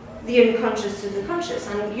the unconscious to the conscious?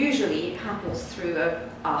 And usually it happens through an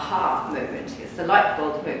aha moment. It's the light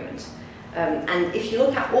bulb moment. And if you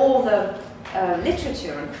look at all the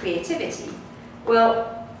literature on creativity,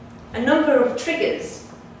 well, a number of triggers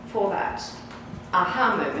for that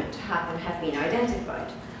aha moment to happen have been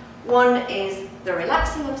identified. One is the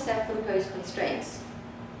relaxing of self-imposed constraints.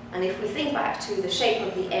 And if we think back to the shape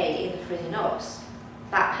of the A in the Phrygianobs,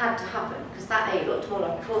 that had to happen, because that A looked more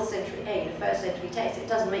like a 4th century A in a 1st century text. It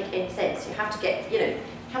doesn't make any sense. You have to get, you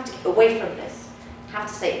have to get away from this. You have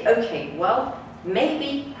to say, okay, well,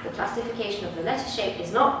 maybe the classification of the letter shape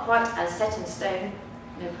is not quite as set in stone,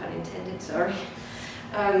 no pun intended, sorry,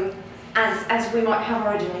 as we might have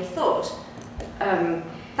originally thought.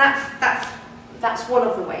 That's one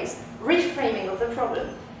of the ways. Reframing of the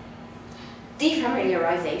problem.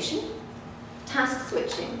 Defamiliarization, task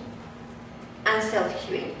switching, and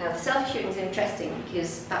self-cueing. Now, the self-cueing is interesting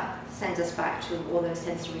because that sends us back to all those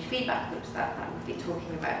sensory feedback loops that we've been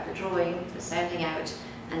talking about, the drawing, the sounding out,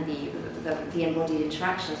 and the embodied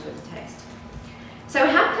interactions with the text. So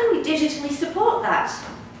how can we digitally support that?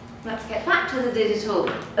 Let's get back to the digital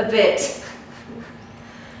a bit.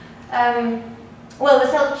 Well, the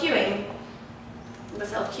self-cueing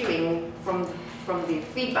from the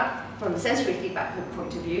feedback, from the sensory feedback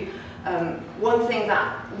point of view, one thing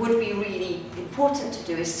that would be really important to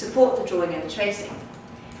do is support the drawing and the tracing,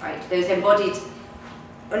 right? Those embodied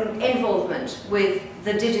involvement with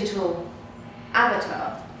the digital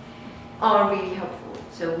avatar are really helpful.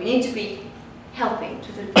 So we need to be helping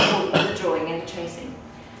to the drawing and the tracing.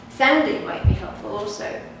 Sounding might be helpful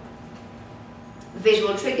also.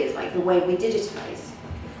 Visual triggers, like the way we digitize.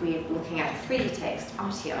 If we're looking at 3D text,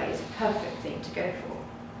 RTI is a perfect thing to go for.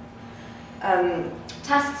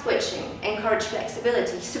 Task switching, encourage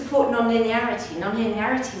flexibility, support nonlinearity.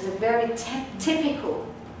 Nonlinearity is a very typical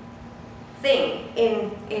thing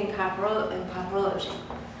in papyrology.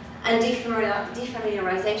 And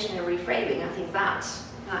defamiliarization and reframing, I think that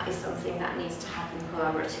is something that needs to happen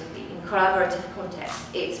collaboratively. In collaborative context,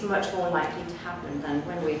 it's much more likely to happen than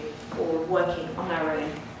when we're all working on our own,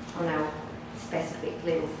 on our specific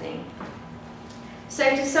little thing. So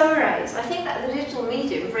to summarize, I think that the digital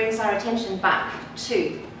medium brings our attention back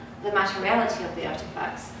to the materiality of the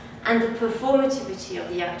artifacts and the performativity of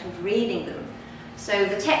the act of reading them. So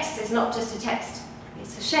the text is not just a text,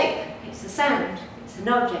 it's a shape, it's a sound, it's an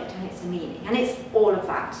object, and it's a meaning, and it's all of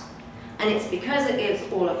that. And it's because it is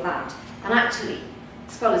all of that, and actually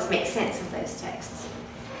scholars make sense of those texts.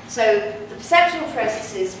 So the perceptual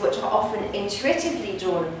processes, which are often intuitively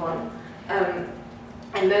drawn upon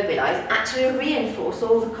and mobilized, actually reinforce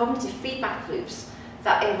all the cognitive feedback loops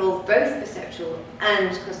that involve both perceptual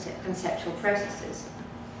and conceptual processes.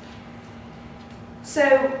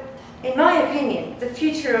 So, in my opinion, the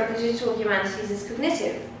future of the digital humanities is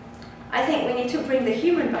cognitive. I think we need to bring the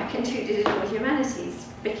human back into digital humanities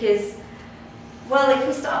because, well, if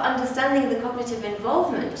we start understanding the cognitive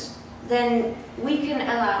involvement, then we can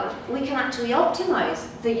actually optimize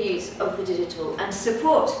the use of the digital and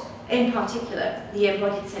support, in particular, the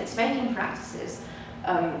embodied sense-making practices.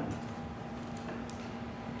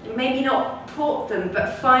 Maybe not port them,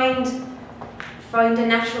 but find a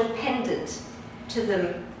natural pendant to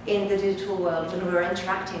them in the digital world when we're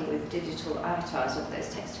interacting with digital avatars of those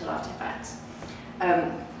textual artifacts.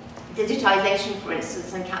 Digitization, for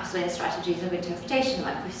instance, encapsulating strategies of interpretation,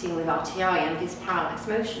 like we've seen with RTI and this parallax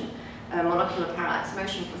motion, monocular parallax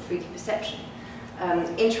motion for 3D perception.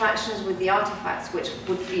 Interactions with the artifacts which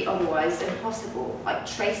would be otherwise impossible, like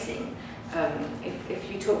tracing. If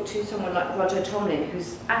you talk to someone like Roger Tomlin,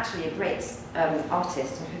 who's actually a great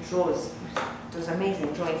artist and who does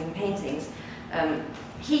amazing drawings and paintings,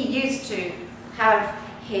 he used to have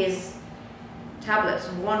his tablet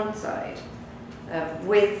on one side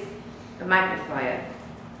with a magnifier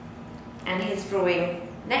and his drawing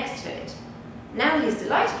next to it. Now he's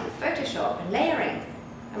delighted with Photoshop and layering.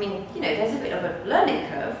 I mean, you know, there's a bit of a learning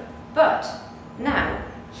curve, but now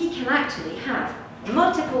he can actually have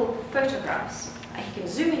multiple photographs that he can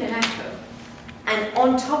zoom in and out of, and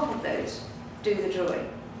on top of those, do the drawing.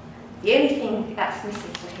 The only thing that's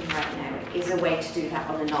missing for him right now is a way to do that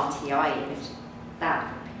on an RTI image.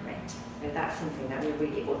 That would be great. So that's something that we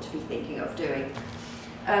really ought to be thinking of doing.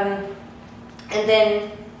 And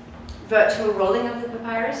then virtual rolling of the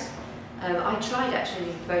papyrus. I tried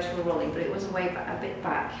actually virtual rolling, but it was a bit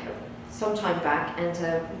back, some time back,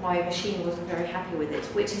 and my machine wasn't very happy with it,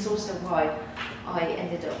 which is also why I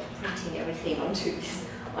ended up printing everything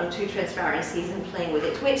onto transparencies and playing with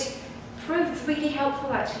it, which proved really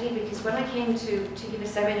helpful actually, because when I came to give a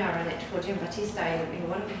seminar on it for Jim Battista in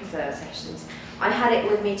one of his sessions, I had it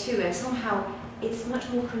with me too, and somehow it's much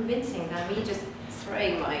more convincing than me just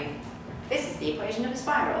throwing this is the equation of a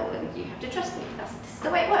spiral, and you have to trust me, this is the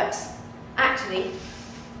way it works. Actually,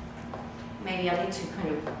 maybe I need to kind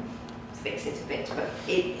of fix it a bit, but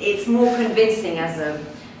it's more convincing as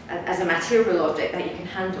a material object that you can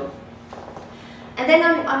handle. And then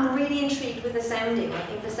I'm really intrigued with the sounding. I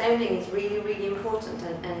think the sounding is really, really important,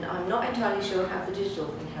 and I'm not entirely sure how the digital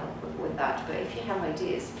can help with that, but if you have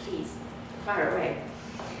ideas, please fire away.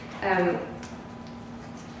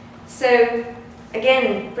 So,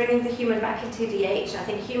 again, bringing the human back into DH, I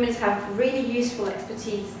think humans have really useful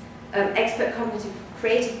expertise, expert cognitive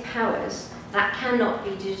creative powers that cannot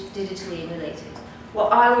be digitally emulated.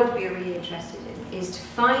 What I would be really interested in is to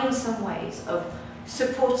find some ways of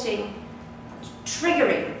supporting,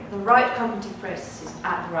 triggering the right cognitive processes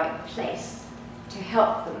at the right place to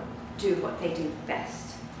help them do what they do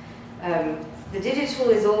best. The digital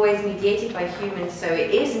is always mediated by humans, so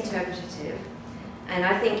it is interpretative, and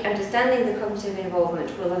I think understanding the cognitive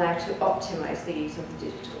involvement will allow to optimize the use of the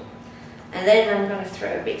digital. And then I'm going to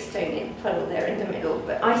throw a big stone in the puddle there in the middle.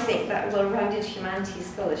 But I think that well-rounded humanities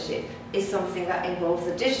scholarship is something that involves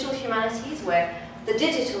the digital humanities, where the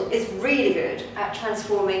digital is really good at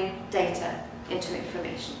transforming data into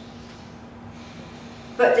information.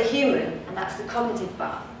 But the human, and that's the cognitive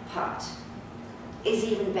part, is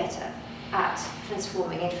even better at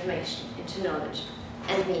transforming information into knowledge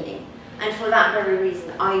and meaning. And for that very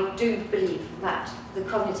reason, I do believe that the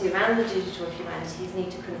cognitive and the digital humanities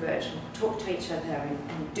need to converge and talk to each other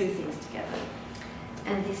and do things together.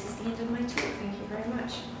 And this is the end of my talk. Thank you very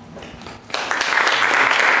much.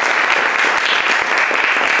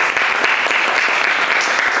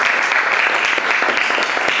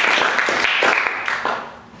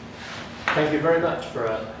 Thank you very much for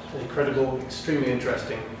an incredible, extremely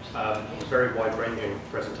interesting, very wide-ranging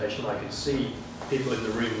presentation. I could see people in the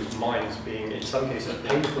room's minds being, in some cases,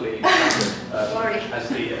 painfully expanded. Sorry, as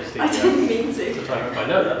the I didn't mean to. the time. I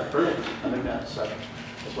know, that's brilliant. I think that's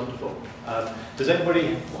wonderful. Does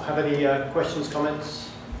anybody have any questions, comments,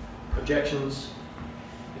 objections,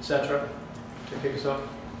 etc. to kick us off?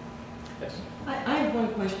 Yes. I have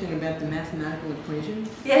one question about the mathematical equation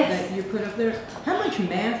Yes. that you put up there. How much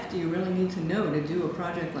math do you really need to know to do a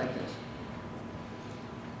project like this?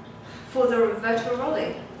 For the virtual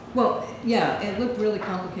rolling? Well, yeah, it looked really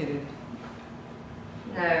complicated.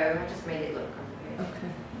 No, I just made it look complicated.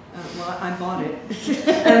 Okay. Well, I bought it.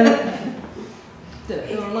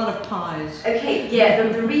 There are a lot of pies. Okay, yeah,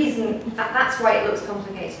 the reason, that's why it looks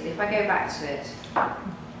complicated. If I go back to it,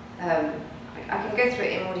 I can go through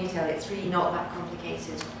it in more detail. It's really not that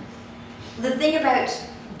complicated. The thing about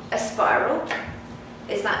a spiral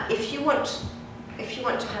is that if you want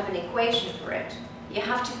to have an equation for it, you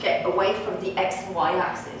have to get away from the x and y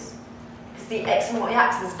axis, because the x and y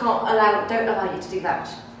axis don't allow you to do that.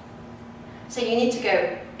 So you need to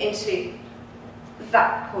go into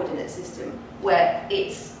that coordinate system where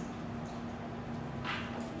it's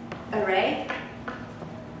array,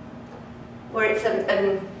 where it's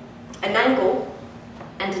an angle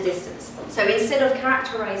and a distance. So instead of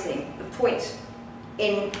characterizing the point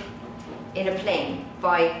in a plane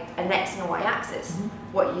by an x and a y axis,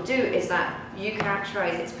 what you do is that you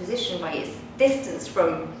characterize its position by its distance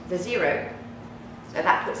from the zero. So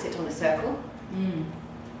that puts it on a circle. And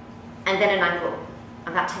then an angle.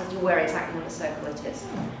 And that tells you where exactly on the circle it is.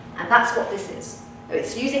 And that's what this is. So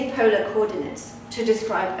it's using polar coordinates to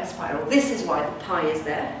describe a spiral. This is why the pi is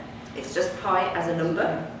there. It's just pi as a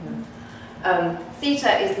number.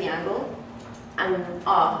 Theta is the angle, and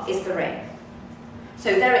r is the ray.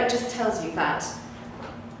 So there it just tells you that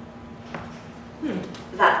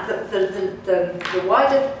that the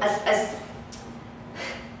wider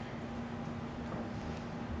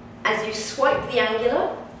as you swipe the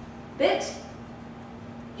angular bit,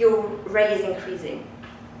 your ray is increasing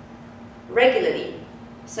regularly,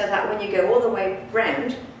 so that when you go all the way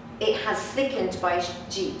round, it has thickened by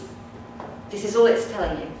g. This is all it's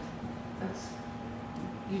telling you.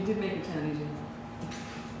 You did make it sound easy.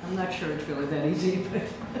 I'm not sure it's really that easy, but...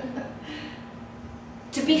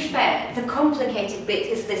 To be fair, the complicated bit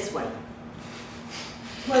is this one.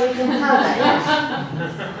 Well, you can have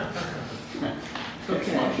that, yes.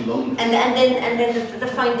 Okay. And then the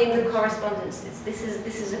finding the correspondences. This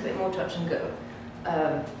is a bit more touch and go,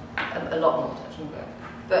 a lot more touch and go.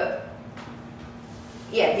 But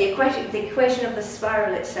yeah, the equation of the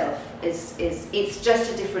spiral itself it's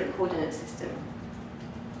just a different coordinate system.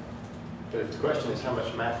 But if the question is how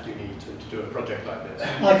much math do you need to do a project like this?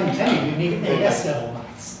 I can tell you, you need AS level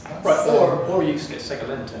maths. Right, or you can get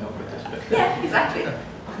Ségolène to help with this bit. Yeah, exactly.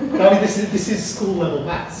 But I mean, this is school level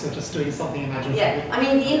maths. You're just doing something imaginative. Yeah, I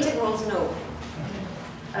mean the integrals, no.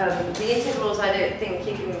 The integrals, I don't think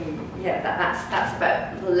you can. Yeah, that's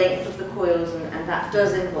about the length of the coils, and that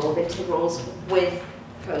does involve integrals with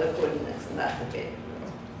polar coordinates, and that's a bit.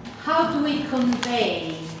 How do we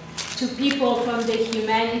convey to people from the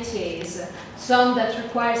humanities some that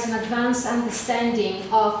requires an advanced understanding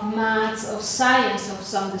of maths, of science of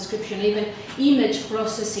some description, even image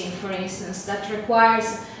processing, for instance, that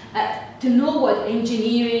requires to know what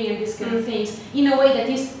engineering and these kind of things in a way that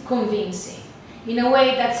is convincing, in a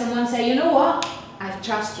way that someone say, you know what, I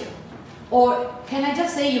trust you, or can I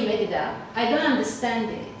just say you made it up? I don't understand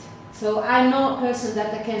it. So I'm not a person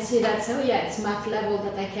that I can see that, so yeah, it's math level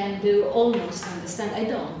that I can do almost understand. I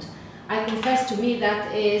don't. I confess, to me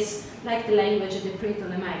that is like the language they print on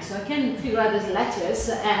the mic. So I can figure out the letters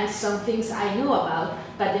and some things I know about,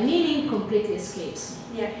 but the meaning completely escapes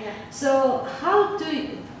me. Yeah. So how do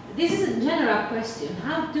you, this is a general question,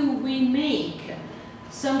 how do we make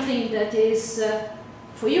something that is,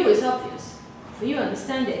 for you is obvious, For you,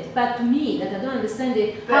 understand it. But to me, that I don't understand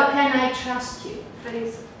it, how can I trust you? But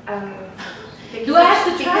it's Do I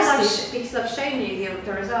have to trust it? Because I've shown you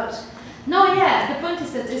the result. No, yeah. The point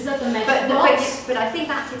is that it's not a match box. But I think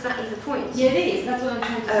that's exactly the point. Yeah, it is. That's what I'm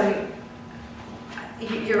trying to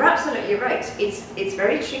say. You're absolutely right. It's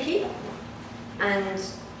very tricky, and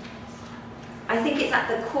I think it's at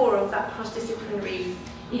the core of that cross-disciplinary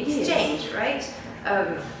exchange, right?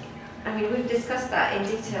 I mean, we've discussed that in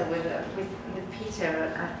detail with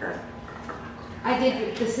Peter. I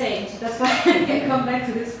did the same, so that's why I can come back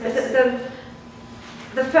to this question.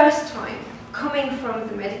 The first time, coming from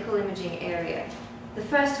the medical imaging area, the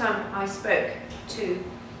first time I spoke to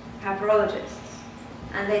pathologists,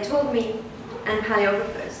 and they told me, and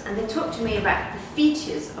paleographers, and they talked to me about the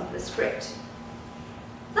features of the script.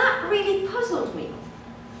 That really puzzled me.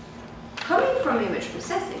 Coming from image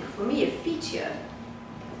processing, for me a feature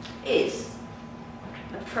is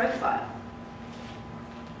a profile,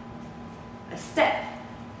 a step.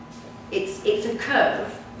 It's a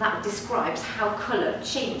curve that describes how colour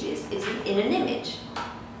changes in an image.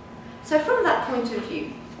 So from that point of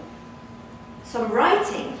view, some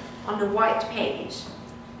writing on a white page,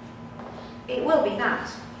 it will be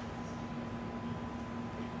that.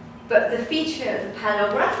 But the feature, the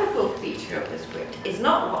paleographical feature of the script is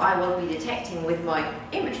not what I will be detecting with my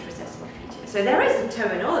image processing feature. So there is a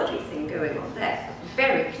terminology thing going on there,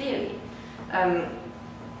 very clearly. And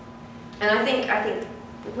I think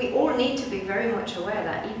we all need to be very much aware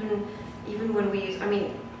that even when we use, I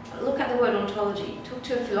mean, look at the word ontology. Talk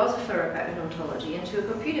to a philosopher about an ontology and to a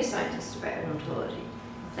computer scientist about an ontology.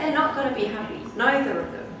 They're not going to be happy, neither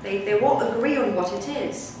of them. They won't agree on what it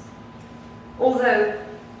is. Although,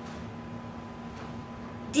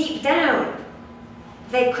 deep down,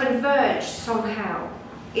 they converge somehow.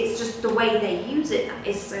 It's just the way they use it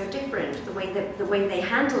is so different. The way they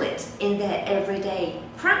handle it in their everyday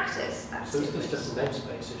practice. That's so is different. this just a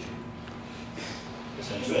namespace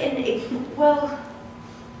issue? Well,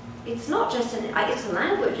 it's not just it's a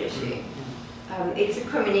language issue. It's a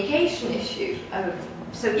communication issue.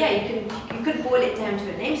 So yeah, you could boil it down to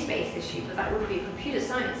a namespace issue, but that would be a computer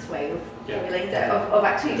science way of of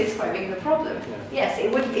actually describing the problem. Yeah. Yes,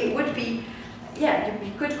 it would be. Yeah,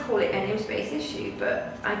 you could call it a namespace issue,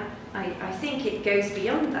 but I think it goes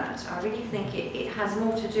beyond that. I really think it has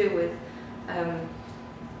more to do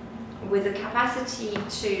with the capacity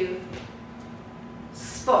to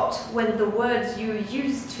spot when the words you're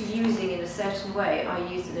used to using in a certain way are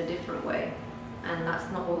used in a different way, and that's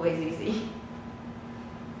not always easy.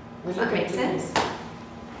 Does that make sense?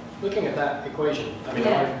 Looking at that equation, I mean,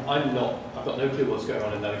 Yeah. I've got no clue what's going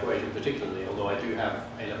on in that equation particularly, although I do have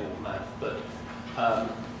A-level math, but that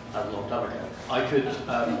was a long time ago. I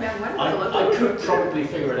could probably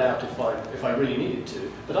figure it out if I really needed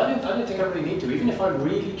to, but I don't think I really need to, even if I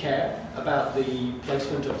really care about the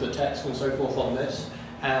placement of the text and so forth on this.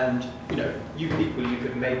 And you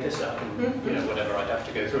could make this up, and whatever. I'd have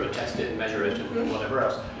to go through and test it and measure it and whatever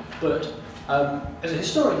else. But as a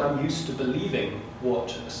historian, I'm used to believing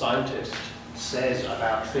what a scientist says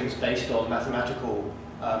about things based on mathematical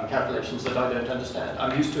calculations that I don't understand.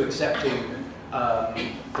 I'm used to accepting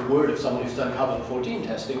the word of someone who's done carbon-14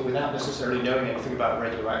 testing without necessarily knowing anything about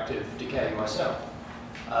radioactive decay myself.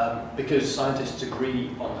 Because scientists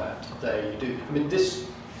agree on that. They do. I mean, it's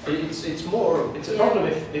a problem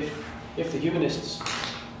if the humanists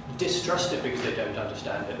distrust it because they don't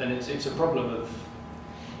understand it, then it's a problem of.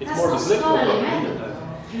 It's That's more of a political problem, method.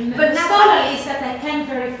 isn't it? But scholarly is that I can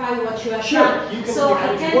verify what you have done. You can so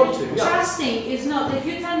I if can you want to. trusting is not. If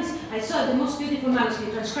you tell me I saw the most beautiful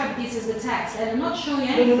manuscript, transcribe this as the text, and I'm not showing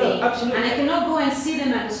you anything, No, absolutely. and I cannot go and see the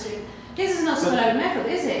manuscript. This is not scholarly method,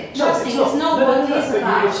 is it? No, Trusting is not what it is but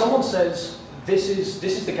about. if someone says this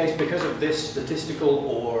is the case because of this statistical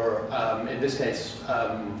or in this case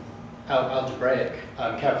algebraic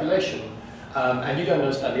calculation. And you don't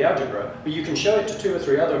understand the algebra, but you can show it to 2 or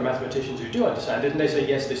 3 other mathematicians who do understand it, and they say,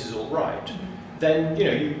 yes, this is all right. Then,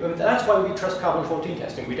 that's why we trust carbon-14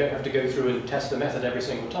 testing. We don't have to go through and test the method every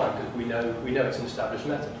single time, because we know it's an established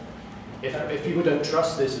method. If people don't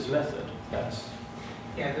trust this as method, that's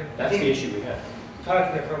the issue we have. Part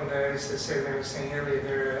of the problem there is, as Ségolène was saying earlier,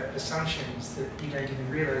 there are assumptions that you don't even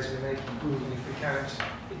realise we're making, and if we can't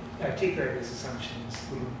articulate those assumptions,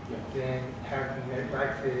 then how can we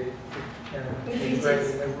like the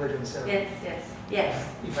word themselves? Yes.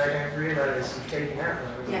 If I don't realise you've taken out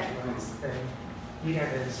one of those words, then you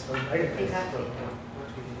don't know this problem. I don't know this Exactly. problem. What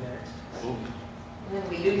do we do next? And then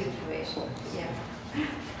we lose information. Yeah.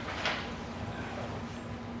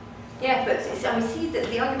 Yeah, but see that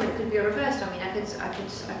the argument could be reversed. I mean, I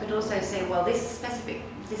could also say, well, this specific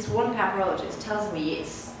this one papyrologist tells me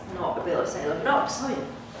it's not a bill of sale of docs. Oh, yeah.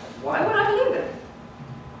 Why would I believe him?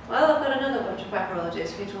 Well, I've got another bunch of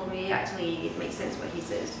papyrologists who told me actually it makes sense what he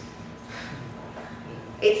says.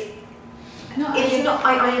 It's not.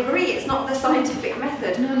 I agree. It's not the scientific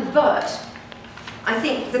method, but I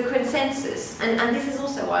think the consensus, and this is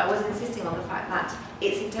also why I was insisting on the fact that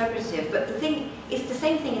it's interpretative. But it's the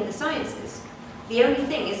same thing in the sciences. The only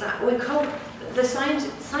thing is that the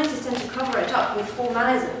scientists tend to cover it up with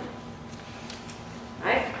formalism,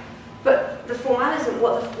 right? But the formalism,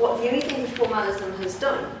 the only thing the formalism has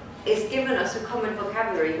done is given us a common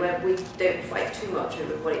vocabulary where we don't fight too much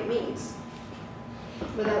over what it means.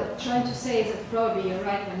 What I'm trying to say is that probably you're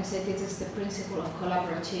right when you say this is the principle of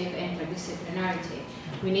collaborative interdisciplinarity.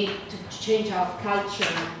 We need to change our culture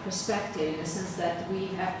and perspective in the sense that we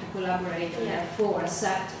have to collaborate and therefore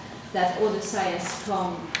accept that all the science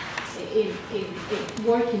come in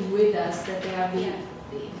working with us, that they are being.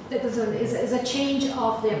 That is a change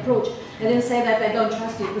of the approach. I didn't say that I don't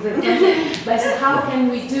trust you, but I said how can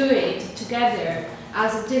we do it together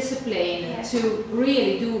as a discipline to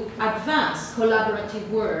really do advanced collaborative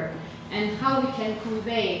work, and how we can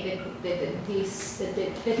convey that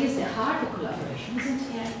is the heart of collaboration, isn't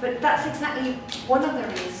it? Yeah, but that's exactly one of the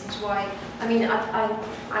reasons why, I mean,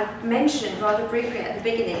 I mentioned rather briefly at the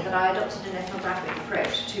beginning that I adopted an ethnographic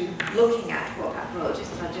approach to looking at what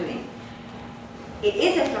papyrologists are doing. It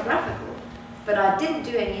is ethnographical, but I didn't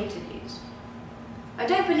do any interviews. I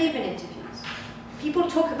don't believe in interviews. People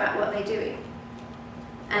talk about what they're doing.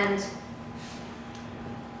 And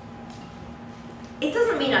it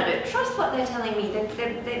doesn't mean I don't trust what they're telling me.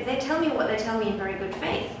 They tell me what they tell me in very good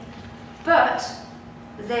faith. But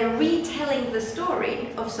they're retelling the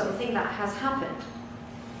story of something that has happened.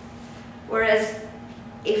 Whereas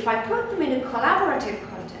if I put them in a collaborative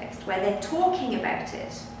context where they're talking about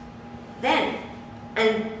it, then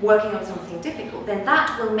and working on something difficult, then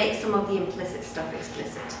that will make some of the implicit stuff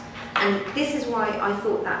explicit. And this is why I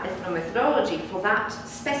thought that ethnomethodology for that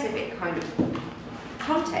specific kind of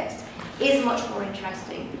context is much more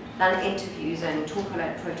interesting than interviews and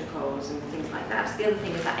talk-aloud protocols and things like that. The other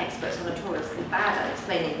thing is that experts are notoriously bad at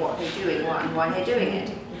explaining what they're doing and why they're doing it.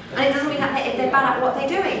 And it doesn't mean that they're bad at what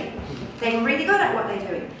they're doing. They're really good at what they're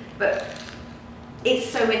doing. But it's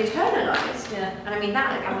so internalized. And I mean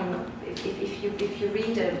that, if you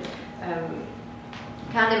read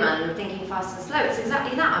Kahneman and Thinking Fast and Slow, it's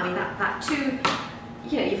exactly that. I mean that too,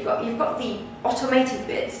 you've got the automated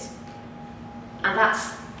bits, and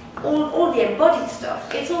that's all the embodied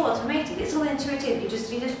stuff. It's all automated, it's all intuitive. You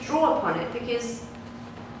just draw upon it because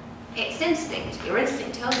it's instinct. Your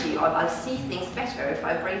instinct tells you I see things better if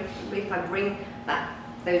I bring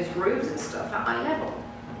those grooves and stuff at eye level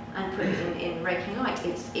and put it in raking light.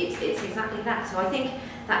 It's exactly that. So I think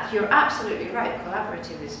that you're absolutely right.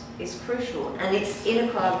 Collaborative is crucial, and it's in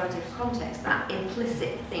a collaborative context that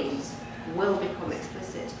implicit things will become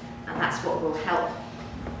explicit, and that's what will help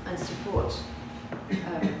and support.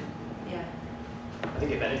 I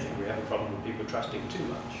think if anything, we have a problem with people trusting too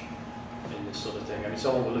much in this sort of thing. I mean,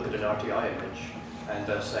 someone will look at an RTI image and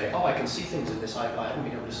they'll say, "Oh, I can see things in this I haven't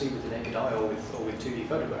been able to see with the naked eye or with 2D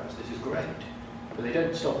photographs. This is great." But they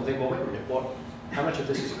don't stop and think, "Well, wait a minute. How much of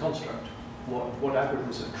this is a construct? What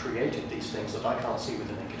algorithms have created these things that I can't see with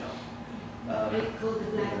the naked eye?" It's called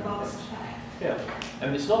the black box effect. Yeah, I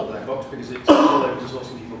mean, it's not a black box because it's all open source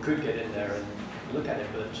and people could get in there and look at it,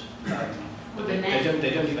 but they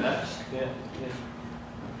don't even ask.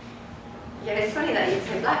 Yeah, it's funny that you'd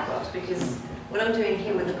say black box, because what I'm doing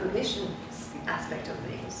here with the cognition aspect of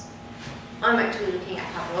things, I'm actually looking at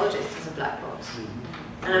papyrologists as a black box.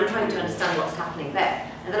 And I'm trying to understand what's happening there.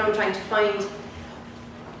 And then I'm trying to find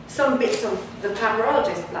some bits of the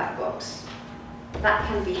papyrologist black box that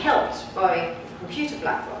can be helped by the computer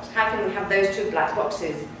black box. How can we have those two black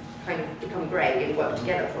boxes kind of become grey and work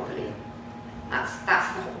together properly? That's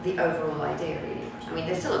the overall idea, really. I mean,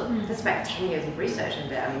 there's about 10 years of research in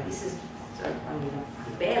there. I mean, this is,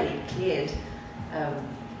 barely cleared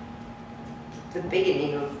the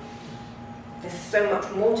beginning of, there's so much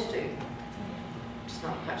more to do. Just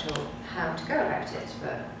not quite sure how to go about it,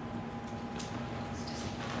 but it's just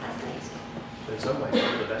fascinating. But in some ways,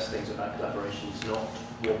 one of the best things about collaboration is not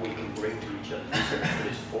what we can bring to each other, but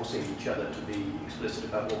it's forcing each other to be explicit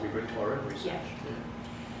about what we bring to our own research.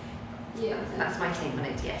 Yeah, that's my take on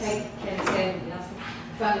it, yes. I can say, I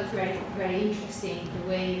found it very, very interesting the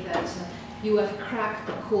way that you have cracked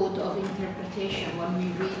the code of interpretation when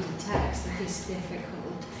we read the text. It is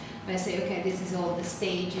difficult. I say, okay, this is all the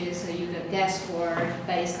stages, so you can guesswork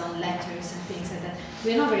based on letters and things like that.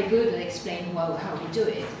 We're not very good at explaining how we do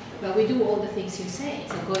it. But we do all the things you say.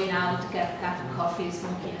 So going out to get a cup of coffee,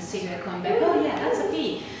 smoking a cigarette, coming back, oh yeah, that's a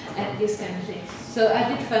P, and this kind of thing. So I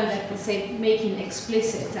did find that, say, making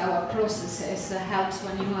explicit our processes helps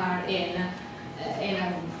when you are in a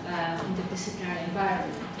interdisciplinary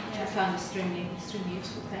environment, which I found extremely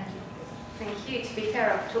useful. Thank you. Thank you. To be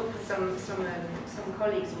fair, I've talked with some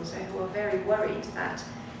colleagues also who are very worried that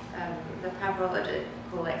the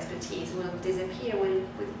paralogical expertise will disappear with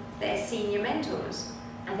their senior mentors,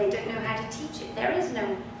 and they don't know how to teach it. There is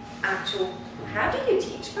no actual, how do you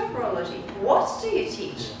teach paralogy? What do you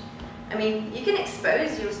teach? I mean, you can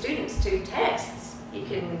expose your students to texts, you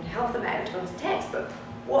can help them out on text, but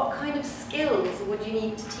what kind of skills would you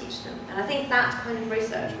need to teach them? And I think that kind of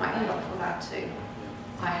research might help for that too.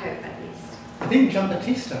 I hope, at least. I think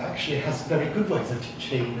Giambattista actually has very good ways of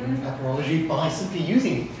teaching papyrology by simply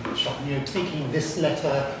using Photoshop, you know, taking this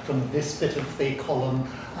letter from this bit of the column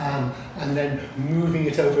and then moving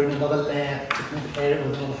it over in another layer to compare it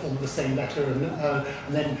with another form of the same letter, and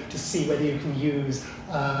then to see whether you can use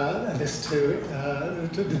this to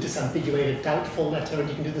disambiguate a doubtful letter, and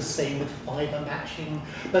you can do the same with fiber matching.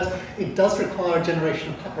 But it does require a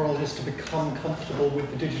generation of papyrologists to become comfortable with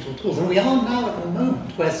the digital tools, and we are now at the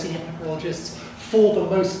moment where senior papyrologists, for the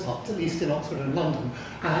most part, at least in Oxford and London,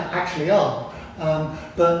 actually are.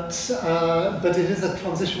 But it is a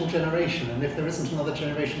transitional generation, and if there isn't another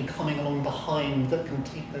generation coming along behind that can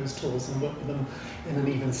take those tools and work with them in an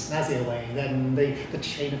even snazzier way, then the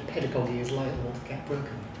chain of pedagogy is liable to get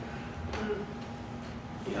broken.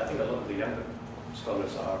 Yeah, I think a lot of the younger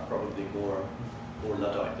scholars are probably more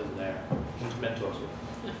Luddite than their mentors were.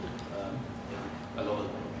 A lot of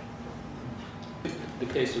them. The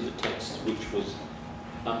case of the text, which was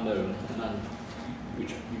unknown and which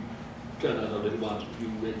you turned out a little while, you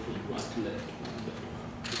read from right to left.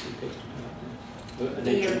 An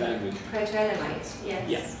ancient language. Proto-Elamite, yes.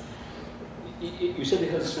 Yeah. You said it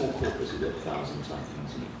has a small corpus, it got 1,000 something,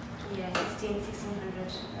 isn't it? Yeah,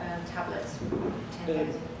 1,600 tablets.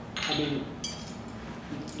 10,000. I mean,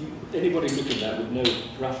 anybody looking at that would know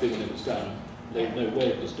roughly when it was done. They would know where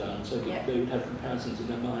it was done, so that they would have comparisons in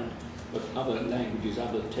their mind of other languages,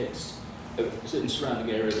 other texts, in surrounding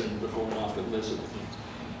areas and before and after, those sort of things.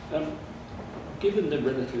 Given the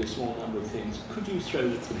relatively small number of things, could you throw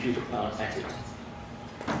the computer power at it?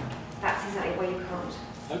 That's exactly why you can't.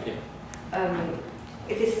 Okay.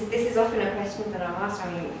 This is often a question that I'm asked. I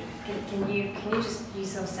mean, can you just use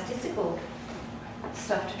some statistical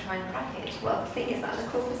stuff to try and crack it? Well, the thing is that the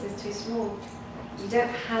corpus is too small. You don't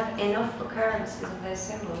have enough occurrences of those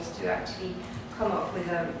symbols to actually come up with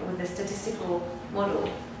a statistical model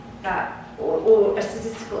that, or a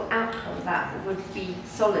statistical outcome that would be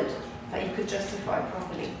solid, that you could justify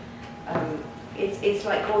properly. It's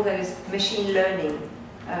like all those machine learning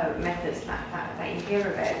methods that you hear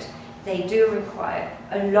about. They do require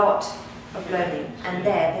a lot of learning, and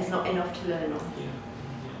there's not enough to learn on.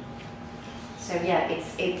 So yeah,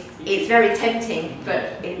 it's very tempting,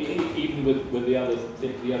 but even with the other,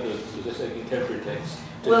 as I say, contemporary texts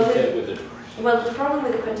to well, compare with it. Well, the problem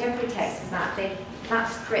with the contemporary text is that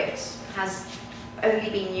that script has only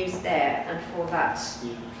been used there and for that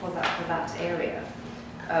area.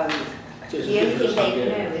 So the only thing they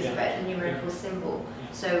know is about the numerical symbol.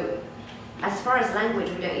 So, as far as language,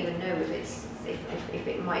 we don't even know if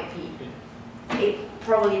it might be. It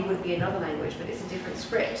probably would be another language, but it's a different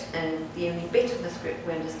script, and the only bit of the script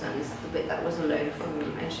we understand is the bit that was a loan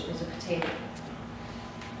from ancient Mesopotamia.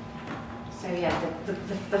 So yeah,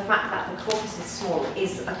 the fact that the corpus is small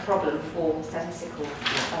is a problem for statistical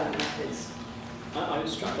methods. I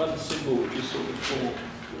was struck by the symbol, which is sort of for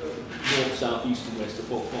north, south, east, and west, the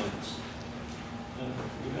 4 points.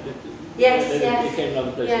 You had it. Yes. It came in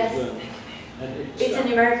other places as well. And it's a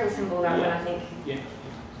numerical symbol, that one, I think. Yeah.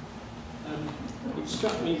 It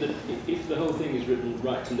struck me that if the whole thing is written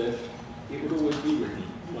right to left, it would always be written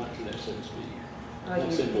right to left, so to speak. Oh,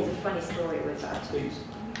 there's a funny story with that. Please.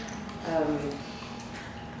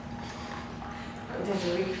 There's a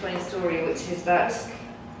really funny story, which is that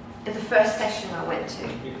at the first session I went to,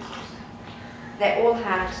 they all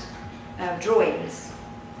had drawings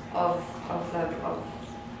of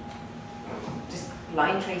just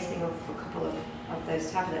line tracing of a couple of those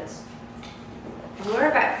tablets. And we were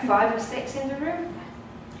about 5 or 6 in the room.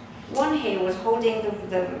 One here was holding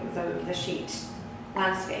the sheet,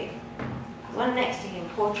 landscape. One next to him,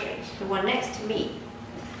 portrait. The one next to me,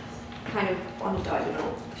 kind of on a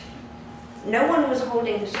diagonal. No one was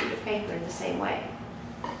holding the sheet of paper in the same way.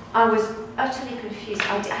 I was utterly confused.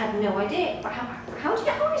 I had no idea. How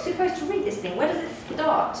are you supposed to read this thing? Where does it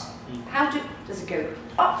start? Does it go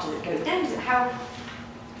up? Does it go down?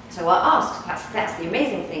 So I asked, that's the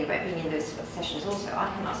amazing thing about being in those sessions also,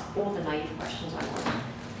 I can ask all the naive questions I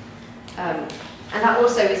want. And that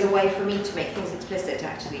also is a way for me to make things explicit,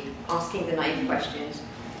 actually, asking the naive questions.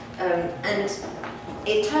 And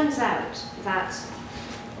it turns out that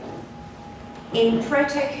in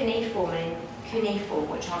proto-cuneiform and in cuneiform,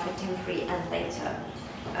 which are contemporary and later,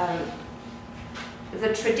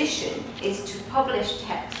 the tradition is to publish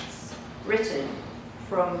texts written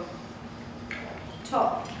from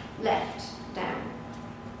top left down,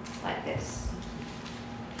 like this.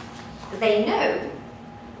 They know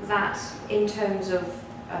that in terms of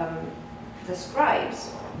the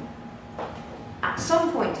scribes, at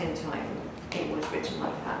some point in time it was written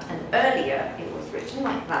like that, and earlier it was written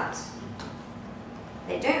like that.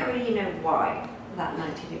 They don't really know why that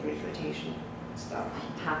 90-degree rotation stuff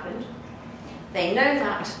happened. They know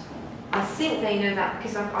that, I think they know that,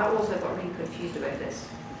 because I also got really confused about this.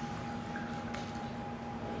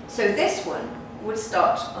 So this one would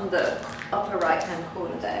start on the upper right-hand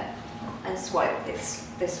corner there and swipe this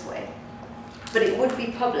way. But it would be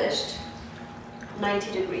published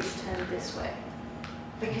 90 degrees turned this way,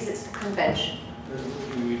 because it's the convention.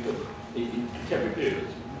 In contemporary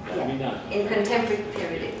periods? In contemporary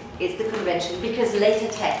period, it's the convention, because later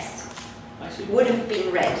texts would have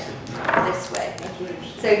been read this way.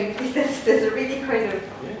 So there's a really kind of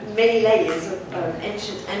many layers of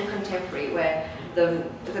ancient and contemporary, where the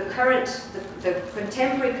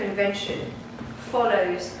contemporary convention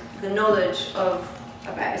follows the knowledge of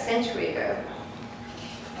about a century ago,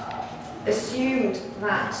 assumed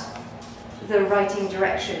that the writing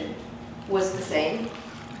direction was the same,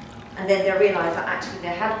 and then they realized that actually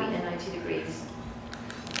there had been a 90 degrees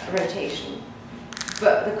rotation,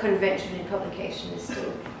 but the convention in publication is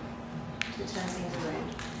still to turn things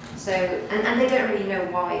around. So, and they don't really know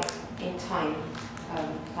why in time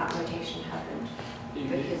that rotation happened,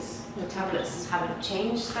 because the tablets haven't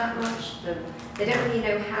changed that much. They don't really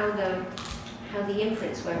know how the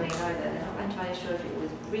imprints were made either. They're not entirely sure if it was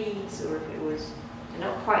reeds or if it was. They're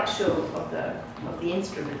not quite sure of the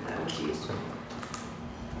instrument that was used.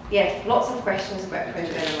 Yeah, lots of questions about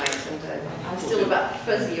proto-Edomites, and I'm still about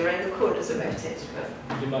fuzzy around the corners about it.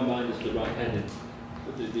 But in my mind, it's the right-handed,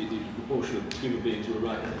 the proportion of human beings who are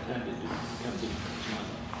right-handed comes into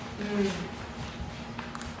mind.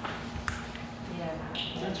 yeah,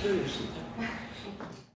 That's very interesting.